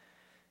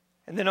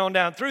 And then on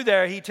down through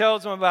there, he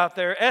tells them about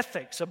their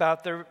ethics,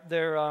 about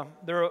their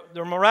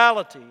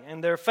morality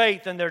and their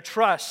faith and their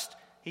trust.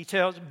 He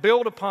tells,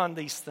 build upon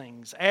these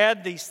things,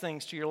 add these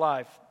things to your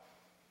life,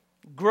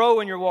 grow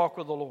in your walk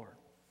with the Lord.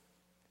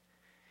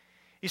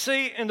 You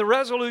see, in the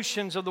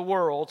resolutions of the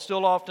world,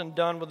 still often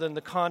done within the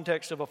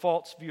context of a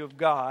false view of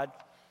God,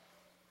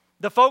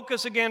 the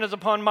focus again is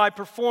upon my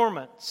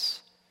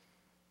performance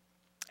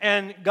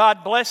and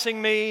God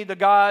blessing me, the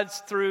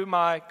gods, through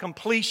my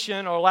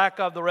completion or lack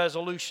of the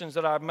resolutions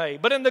that I've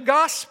made. But in the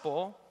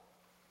gospel,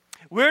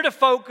 we're to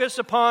focus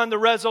upon the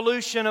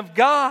resolution of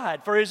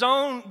God for His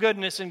own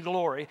goodness and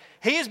glory.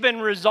 He has been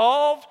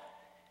resolved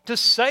to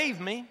save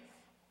me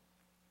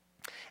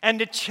and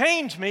to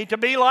change me to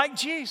be like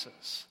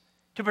Jesus.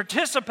 To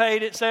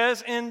participate, it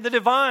says, in the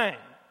divine.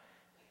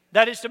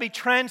 That is to be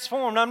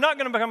transformed. I'm not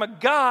going to become a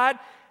God,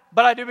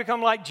 but I do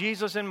become like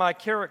Jesus in my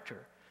character.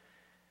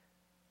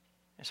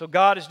 And so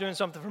God is doing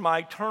something for my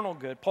eternal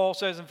good. Paul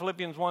says in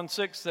Philippians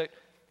 1:6 that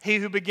He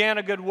who began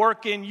a good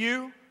work in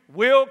you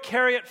will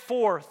carry it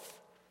forth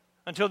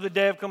until the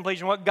day of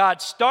completion. What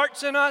God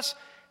starts in us,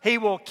 He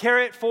will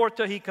carry it forth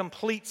till He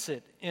completes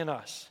it in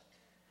us.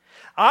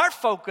 Our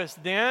focus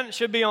then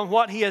should be on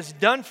what He has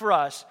done for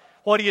us,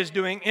 what He is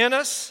doing in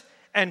us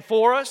and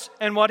for us,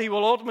 and what He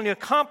will ultimately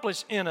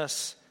accomplish in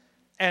us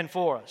and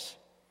for us.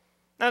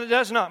 Now, it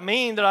does not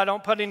mean that I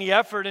don't put any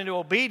effort into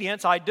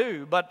obedience. I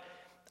do. But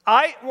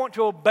I want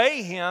to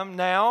obey Him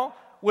now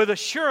with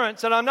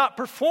assurance that I'm not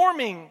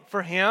performing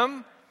for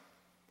Him,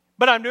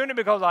 but I'm doing it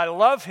because I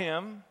love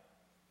Him,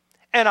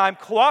 and I'm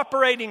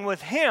cooperating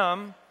with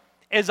Him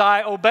as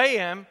I obey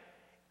Him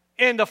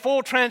in the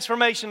full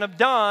transformation of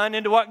done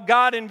into what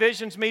God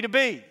envisions me to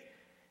be.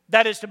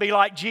 That is to be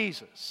like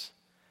Jesus.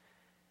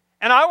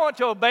 And I want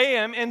to obey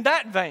Him in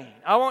that vein.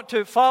 I want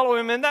to follow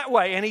Him in that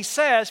way. And He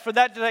says for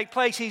that to take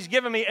place, He's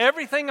given me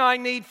everything I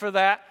need for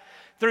that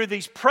through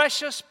these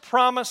precious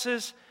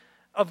promises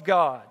of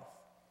God.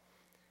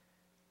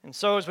 And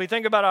so as we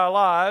think about our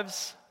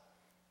lives,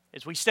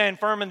 as we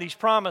stand firm in these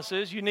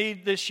promises, you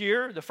need this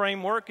year, the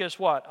framework is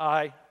what?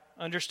 I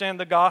understand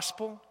the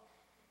gospel,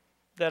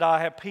 that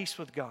I have peace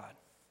with God.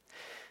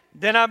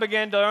 Then I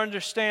began to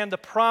understand the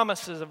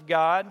promises of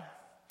God,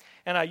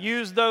 and I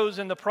use those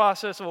in the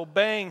process of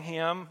obeying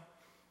Him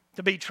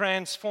to be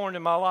transformed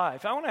in my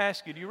life. I want to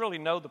ask you, do you really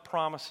know the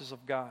promises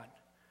of God?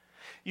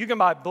 You can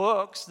buy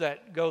books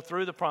that go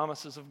through the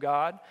promises of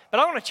God,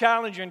 but I want to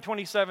challenge you in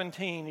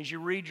 2017 as you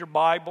read your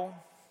Bible,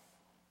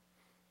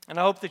 and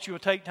I hope that you will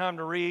take time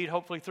to read,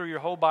 hopefully through your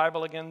whole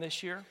Bible again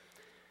this year,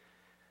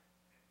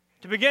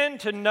 to begin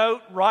to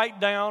note, write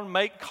down,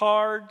 make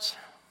cards,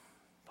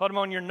 put them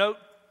on your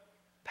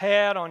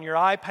notepad, on your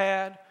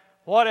iPad,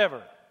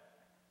 whatever.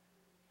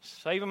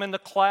 Save them in the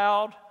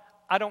cloud.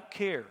 I don't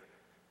care.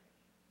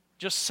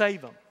 Just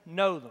save them.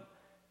 Know them.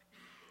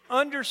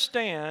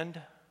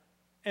 Understand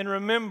and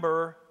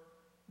remember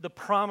the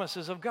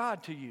promises of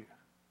God to you.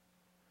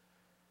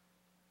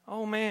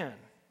 Oh man.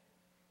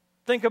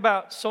 Think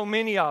about so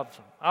many of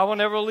them. I will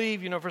never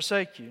leave you nor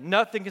forsake you.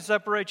 Nothing can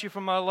separate you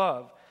from my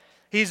love.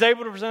 He's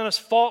able to present us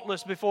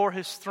faultless before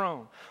His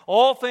throne.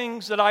 All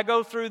things that I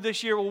go through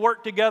this year will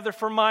work together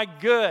for my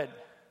good,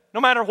 no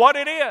matter what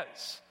it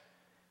is.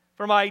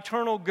 For my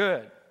eternal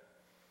good.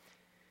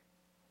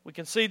 We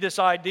can see this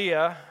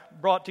idea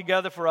brought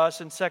together for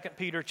us in 2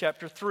 Peter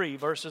chapter 3,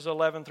 verses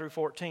 11 through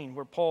 14,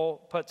 where Paul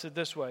puts it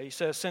this way. He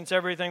says, since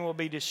everything will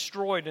be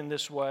destroyed in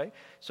this way,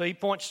 so he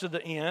points to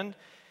the end.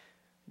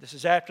 This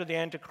is after the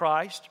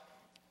Antichrist.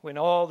 When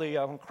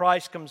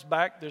Christ comes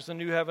back, there's a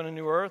new heaven and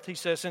new earth. He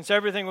says, since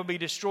everything will be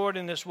destroyed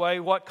in this way,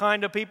 what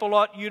kind of people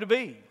ought you to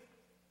be?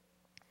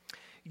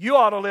 You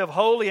ought to live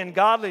holy and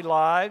godly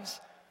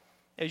lives,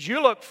 as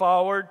you look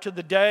forward to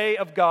the day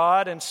of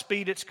God and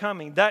speed its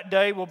coming. That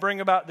day will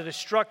bring about the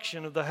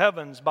destruction of the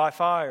heavens by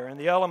fire, and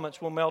the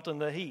elements will melt in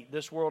the heat.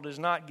 This world is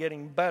not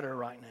getting better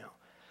right now.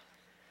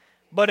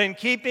 But in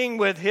keeping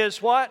with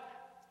His what?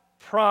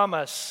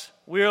 Promise,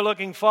 We are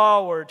looking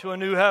forward to a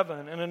new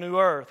heaven and a new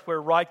earth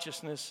where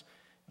righteousness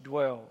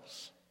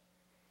dwells.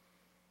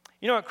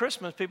 You know, at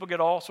Christmas, people get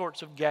all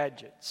sorts of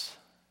gadgets.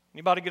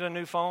 Anybody get a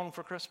new phone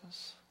for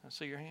Christmas? I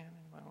see your hand.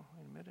 Anybody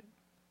admit it?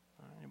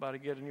 Anybody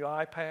get a new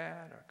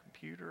iPad or a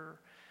computer,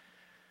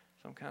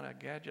 some kind of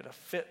gadget,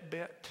 a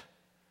Fitbit?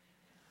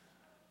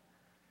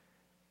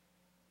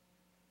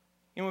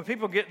 And when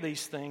people get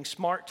these things,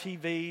 smart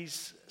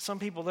TVs, some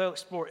people, they'll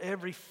explore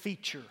every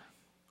feature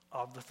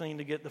of the thing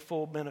to get the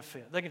full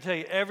benefit. They can tell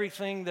you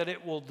everything that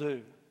it will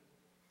do.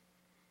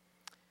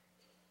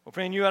 Well,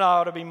 friend, you and I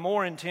ought to be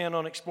more intent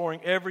on exploring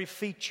every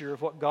feature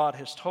of what God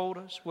has told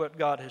us, what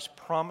God has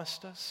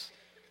promised us,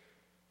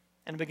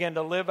 and begin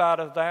to live out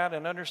of that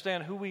and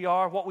understand who we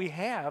are, what we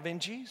have in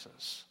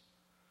Jesus.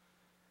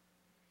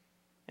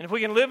 And if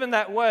we can live in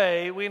that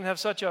way, we can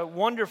have such a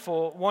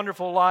wonderful,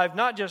 wonderful life,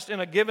 not just in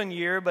a given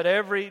year, but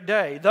every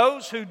day.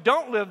 Those who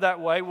don't live that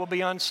way will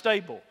be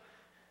unstable.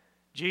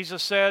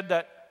 Jesus said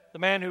that the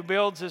man who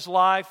builds his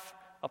life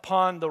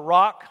upon the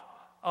rock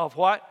of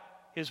what?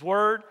 His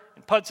word,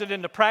 and puts it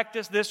into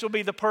practice, this will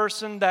be the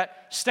person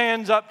that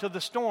stands up to the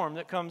storm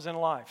that comes in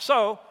life.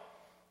 So,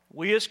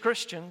 we as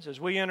Christians, as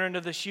we enter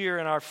into this year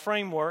in our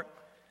framework,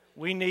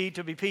 we need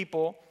to be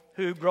people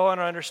who grow in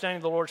our understanding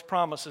of the Lord's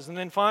promises. And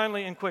then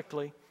finally and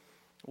quickly,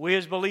 we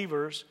as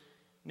believers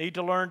need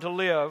to learn to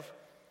live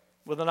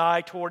with an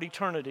eye toward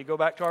eternity. Go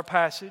back to our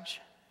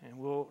passage, and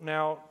we'll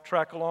now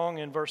track along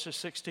in verses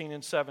 16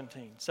 and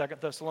 17. 2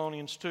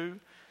 Thessalonians 2.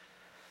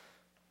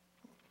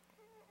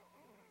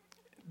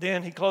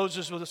 Then he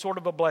closes with a sort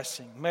of a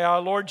blessing. May our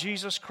Lord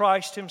Jesus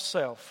Christ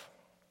himself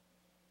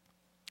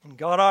and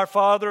God our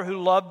Father,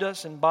 who loved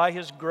us and by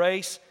his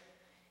grace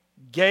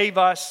gave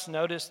us,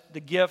 notice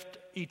the gift,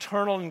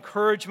 eternal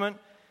encouragement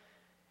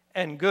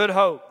and good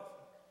hope.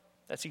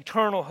 That's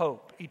eternal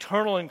hope,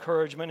 eternal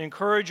encouragement.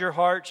 Encourage your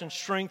hearts and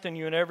strengthen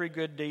you in every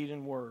good deed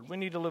and word. We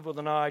need to live with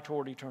an eye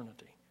toward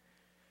eternity.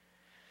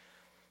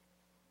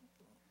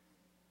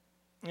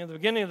 The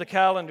beginning of the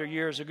calendar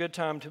year is a good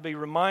time to be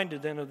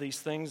reminded then of these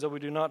things, that we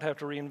do not have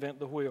to reinvent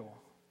the wheel.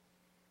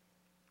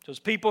 So as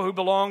people who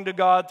belong to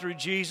God through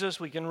Jesus,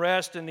 we can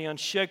rest in the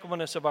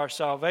unshakableness of our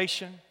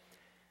salvation.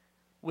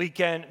 We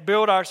can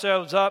build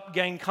ourselves up,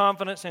 gain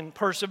confidence, and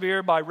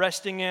persevere by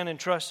resting in and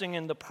trusting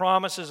in the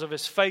promises of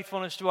his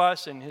faithfulness to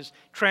us and his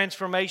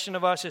transformation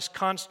of us, his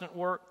constant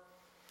work.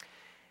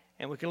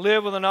 And we can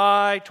live with an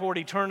eye toward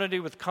eternity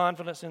with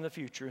confidence in the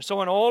future.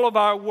 So in all of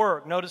our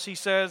work, notice he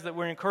says that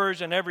we're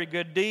encouraged in every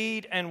good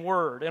deed and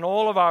word. In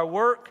all of our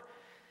work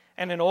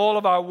and in all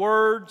of our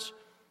words,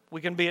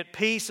 we can be at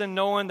peace in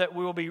knowing that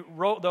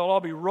they'll all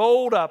be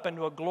rolled up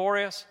into a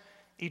glorious,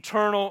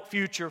 eternal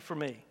future for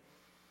me.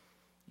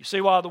 You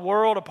see, while the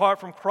world, apart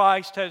from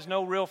Christ, has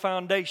no real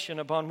foundation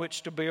upon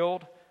which to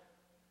build,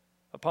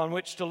 upon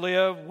which to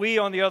live, we,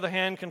 on the other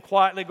hand, can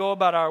quietly go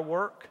about our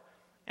work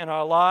and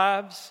our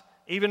lives,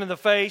 even in the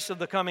face of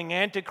the coming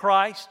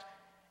Antichrist,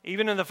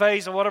 even in the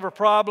face of whatever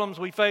problems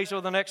we face over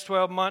the next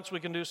 12 months,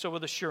 we can do so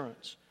with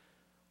assurance.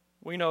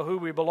 We know who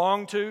we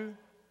belong to.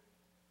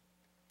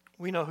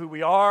 We know who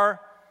we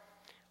are.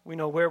 We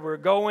know where we're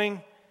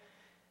going.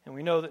 And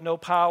we know that no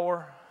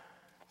power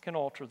can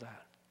alter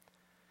that.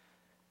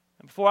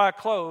 And before I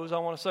close, I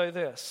want to say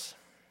this.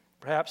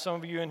 Perhaps some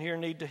of you in here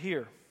need to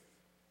hear.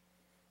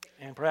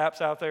 And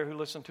perhaps out there who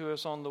listen to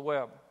us on the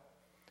web.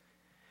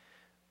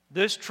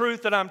 This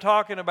truth that I'm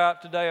talking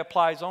about today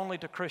applies only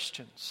to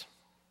Christians.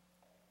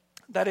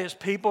 That is,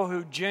 people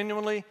who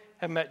genuinely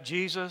have met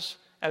Jesus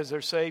as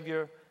their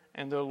Savior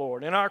and their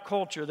Lord. In our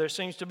culture, there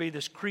seems to be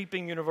this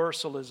creeping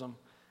universalism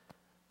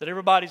that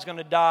everybody's going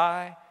to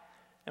die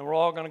and we're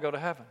all going to go to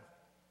heaven.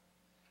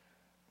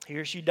 He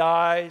or she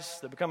dies,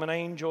 they become an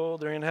angel,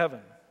 they're in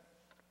heaven.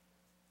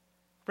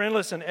 Friend,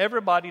 listen,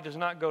 everybody does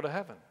not go to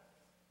heaven.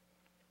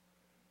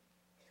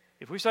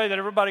 If we say that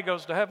everybody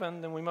goes to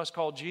heaven, then we must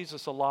call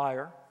Jesus a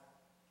liar.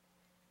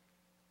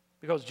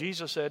 Because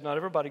Jesus said not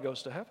everybody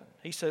goes to heaven.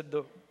 He said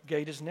the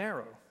gate is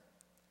narrow.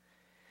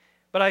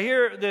 But I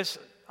hear this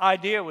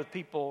idea with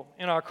people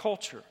in our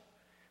culture.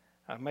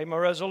 I've made my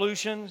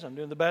resolutions. I'm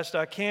doing the best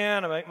I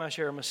can. I make my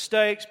share of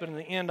mistakes. But in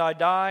the end, I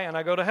die and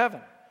I go to heaven.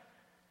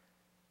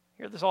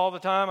 I hear this all the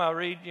time. I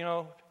read,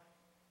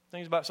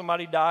 things about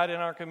somebody died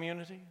in our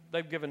community.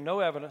 They've given no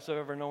evidence of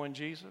ever knowing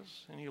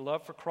Jesus, any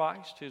love for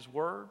Christ, his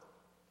word,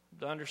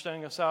 the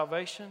understanding of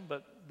salvation,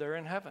 but they're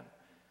in heaven.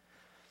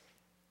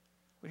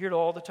 We hear it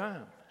all the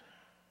time.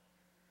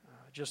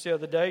 Just the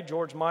other day,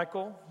 George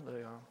Michael,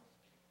 the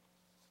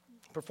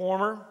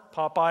performer,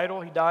 pop idol,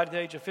 he died at the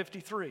age of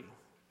 53.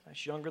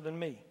 That's younger than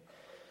me.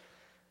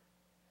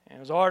 And there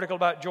was an article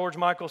about George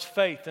Michael's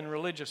faith and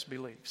religious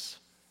beliefs.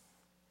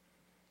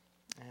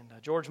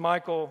 And George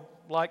Michael,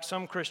 like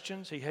some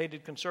Christians, he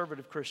hated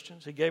conservative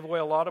Christians. He gave away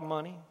a lot of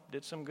money,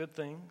 did some good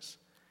things.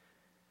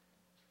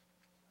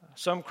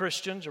 Some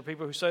Christians, or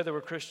people who say they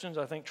were Christians,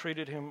 I think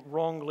treated him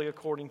wrongly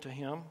according to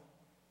him.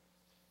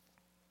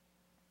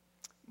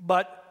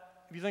 But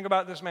if you think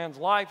about this man's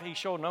life, he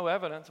showed no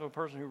evidence of a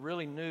person who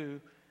really knew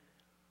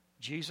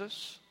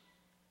Jesus,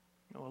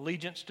 no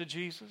allegiance to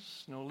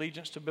Jesus, no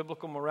allegiance to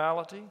biblical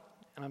morality.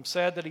 And I'm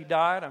sad that he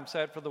died. I'm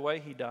sad for the way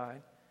he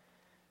died.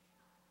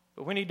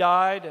 But when he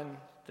died, and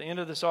at the end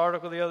of this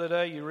article the other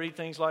day, you read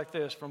things like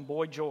this from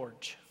Boy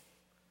George,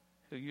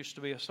 who used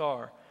to be a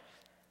star.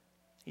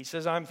 He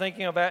says, I'm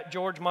thinking about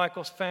George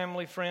Michael's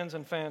family, friends,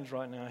 and fans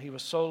right now. He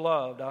was so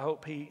loved. I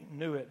hope he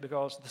knew it,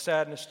 because the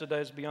sadness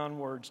today is beyond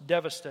words.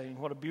 Devastating.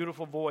 What a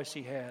beautiful voice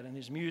he had. And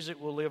his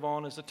music will live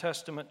on as a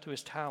testament to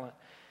his talent.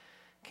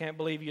 Can't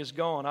believe he is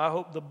gone. I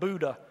hope the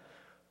Buddha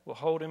will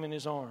hold him in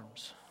his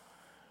arms.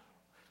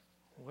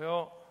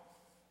 Well,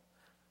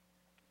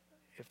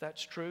 if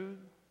that's true,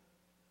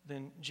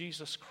 then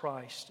Jesus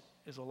Christ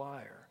is a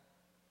liar.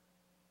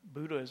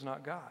 Buddha is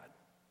not God,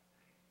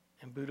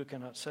 and Buddha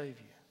cannot save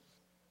you.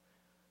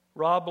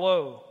 Rob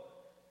Lowe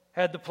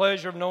had the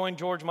pleasure of knowing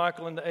George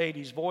Michael in the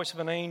 80s, voice of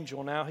an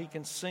angel. Now he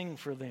can sing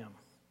for them.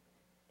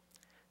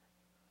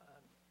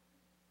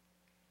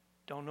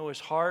 Don't know his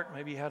heart.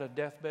 Maybe he had a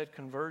deathbed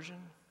conversion.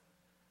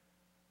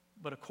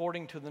 But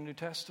according to the New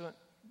Testament,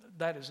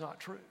 that is not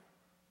true.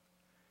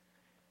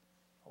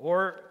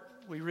 Or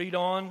we read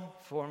on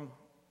from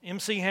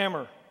MC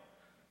Hammer,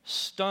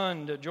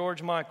 stunned at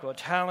George Michael, a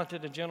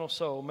talented and gentle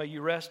soul. May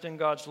you rest in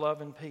God's love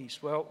and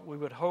peace. Well, we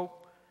would hope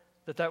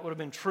that would have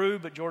been true,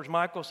 but George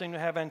Michael seemed to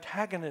have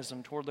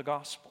antagonism toward the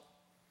gospel.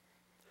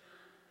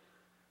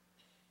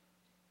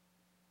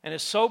 And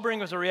as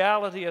sobering as a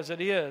reality as it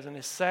is, and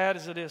as sad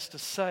as it is to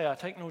say, I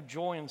take no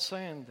joy in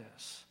saying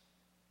this.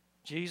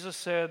 Jesus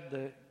said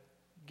the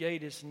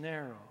gate is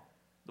narrow,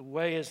 the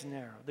way is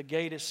narrow, the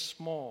gate is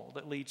small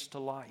that leads to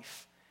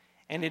life,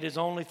 and it is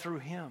only through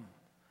Him.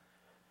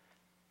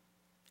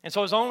 And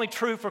so it's only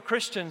true for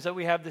Christians that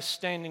we have this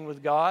standing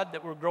with God,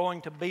 that we're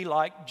growing to be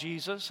like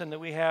Jesus, and that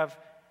we have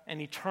an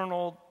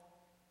eternal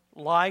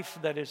life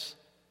that is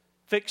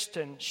fixed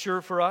and sure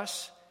for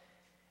us.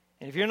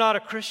 And if you're not a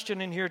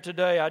Christian in here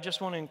today, I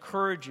just want to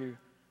encourage you,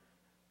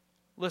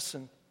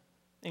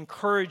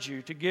 encourage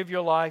you to give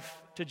your life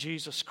to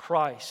Jesus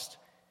Christ.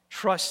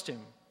 Trust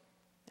Him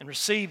and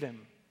receive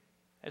Him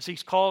as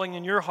He's calling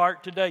in your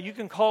heart today. You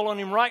can call on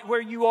Him right where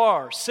you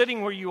are,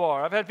 sitting where you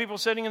are. I've had people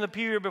sitting in the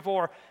pew here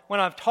before when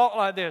I've taught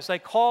like this. They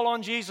call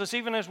on Jesus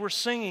even as we're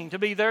singing to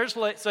be their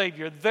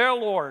Savior, their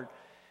Lord,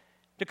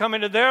 to come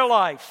into their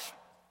life.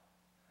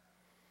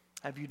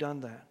 Have you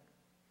done that?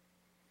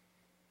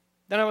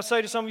 Then I would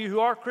say to some of you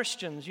who are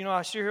Christians,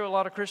 I see here a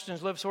lot of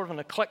Christians live sort of an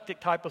eclectic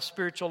type of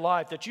spiritual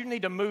life, that you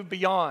need to move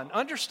beyond.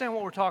 Understand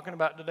what we're talking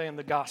about today in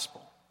the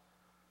gospel.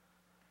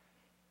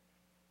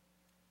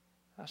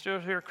 I still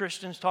hear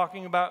Christians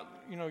talking about,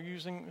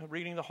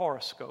 reading the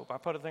horoscope. I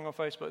put a thing on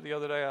Facebook the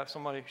other day,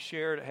 somebody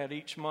shared, it had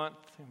each month,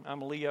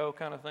 I'm a Leo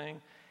kind of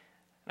thing.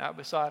 And out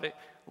beside it,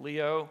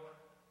 Leo,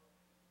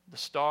 the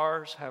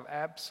stars have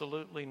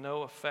absolutely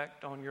no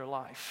effect on your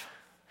life.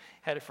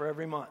 Had it for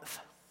every month.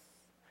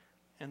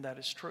 And that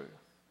is true.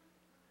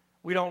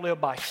 We don't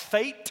live by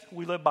fate,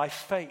 we live by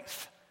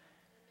faith.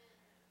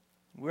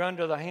 We're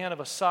under the hand of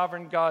a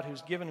sovereign God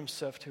who's given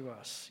Himself to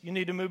us. You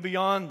need to move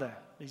beyond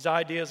that, these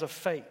ideas of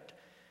fate.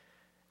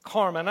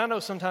 Karma, and I know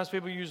sometimes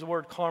people use the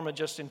word karma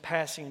just in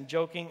passing and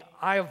joking.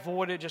 I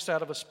avoid it just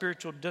out of a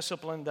spiritual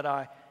discipline that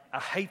I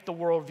hate the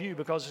worldview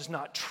because it's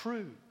not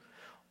true.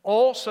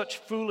 All such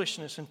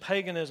foolishness and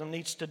paganism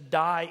needs to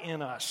die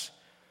in us.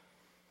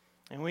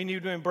 And we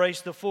need to embrace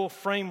the full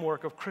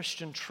framework of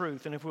Christian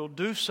truth. And if we'll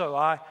do so,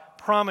 I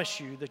promise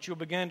you that you'll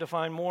begin to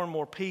find more and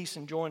more peace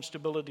and joy and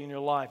stability in your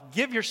life.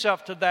 Give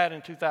yourself to that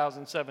in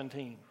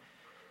 2017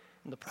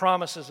 and the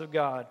promises of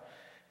God.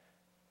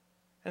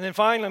 And then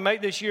finally,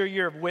 make this year a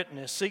year of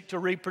witness. Seek to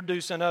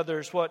reproduce in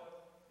others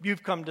what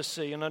you've come to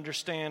see and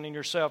understand in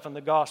yourself and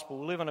the gospel.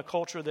 We live in a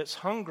culture that's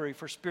hungry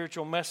for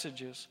spiritual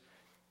messages.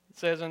 It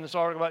says in this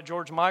article about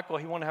George Michael,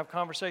 he wanted to have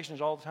conversations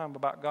all the time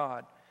about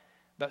God,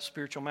 about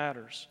spiritual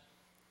matters.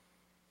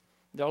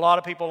 There are a lot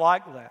of people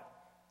like that,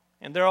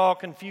 and they're all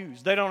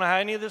confused. They don't know how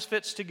any of this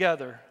fits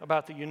together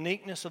about the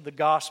uniqueness of the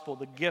gospel,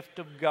 the gift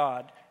of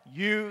God.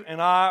 You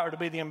and I are to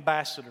be the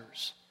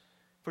ambassadors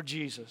for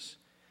Jesus.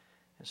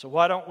 And so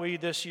why don't we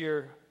this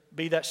year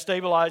be that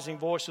stabilizing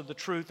voice of the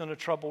truth in a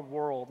troubled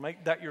world?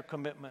 Make that your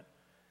commitment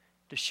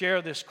to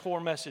share this core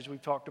message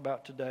we've talked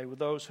about today with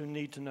those who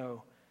need to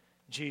know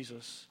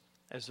Jesus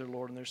as their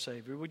Lord and their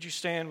Savior. Would you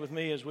stand with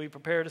me as we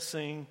prepare to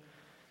sing?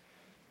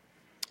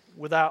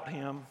 Without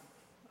Him,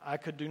 I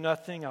could do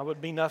nothing. I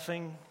would be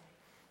nothing.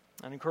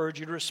 I encourage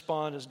you to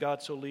respond as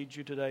God so leads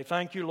you today.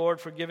 Thank you, Lord,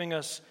 for giving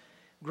us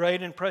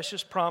great and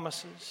precious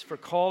promises, for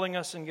calling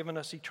us and giving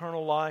us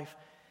eternal life,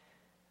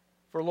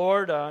 for,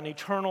 Lord, an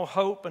eternal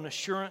hope and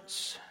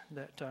assurance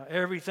that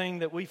everything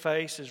that we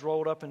face is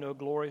rolled up into a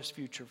glorious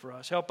future for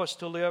us. Help us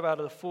to live out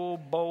of the full,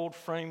 bold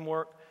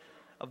framework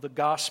of the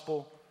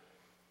gospel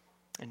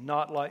and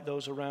not like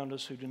those around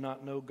us who do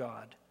not know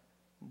God.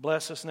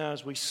 Bless us now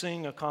as we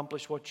sing,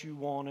 accomplish what you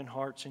want in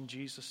hearts. In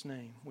Jesus'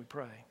 name we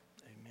pray.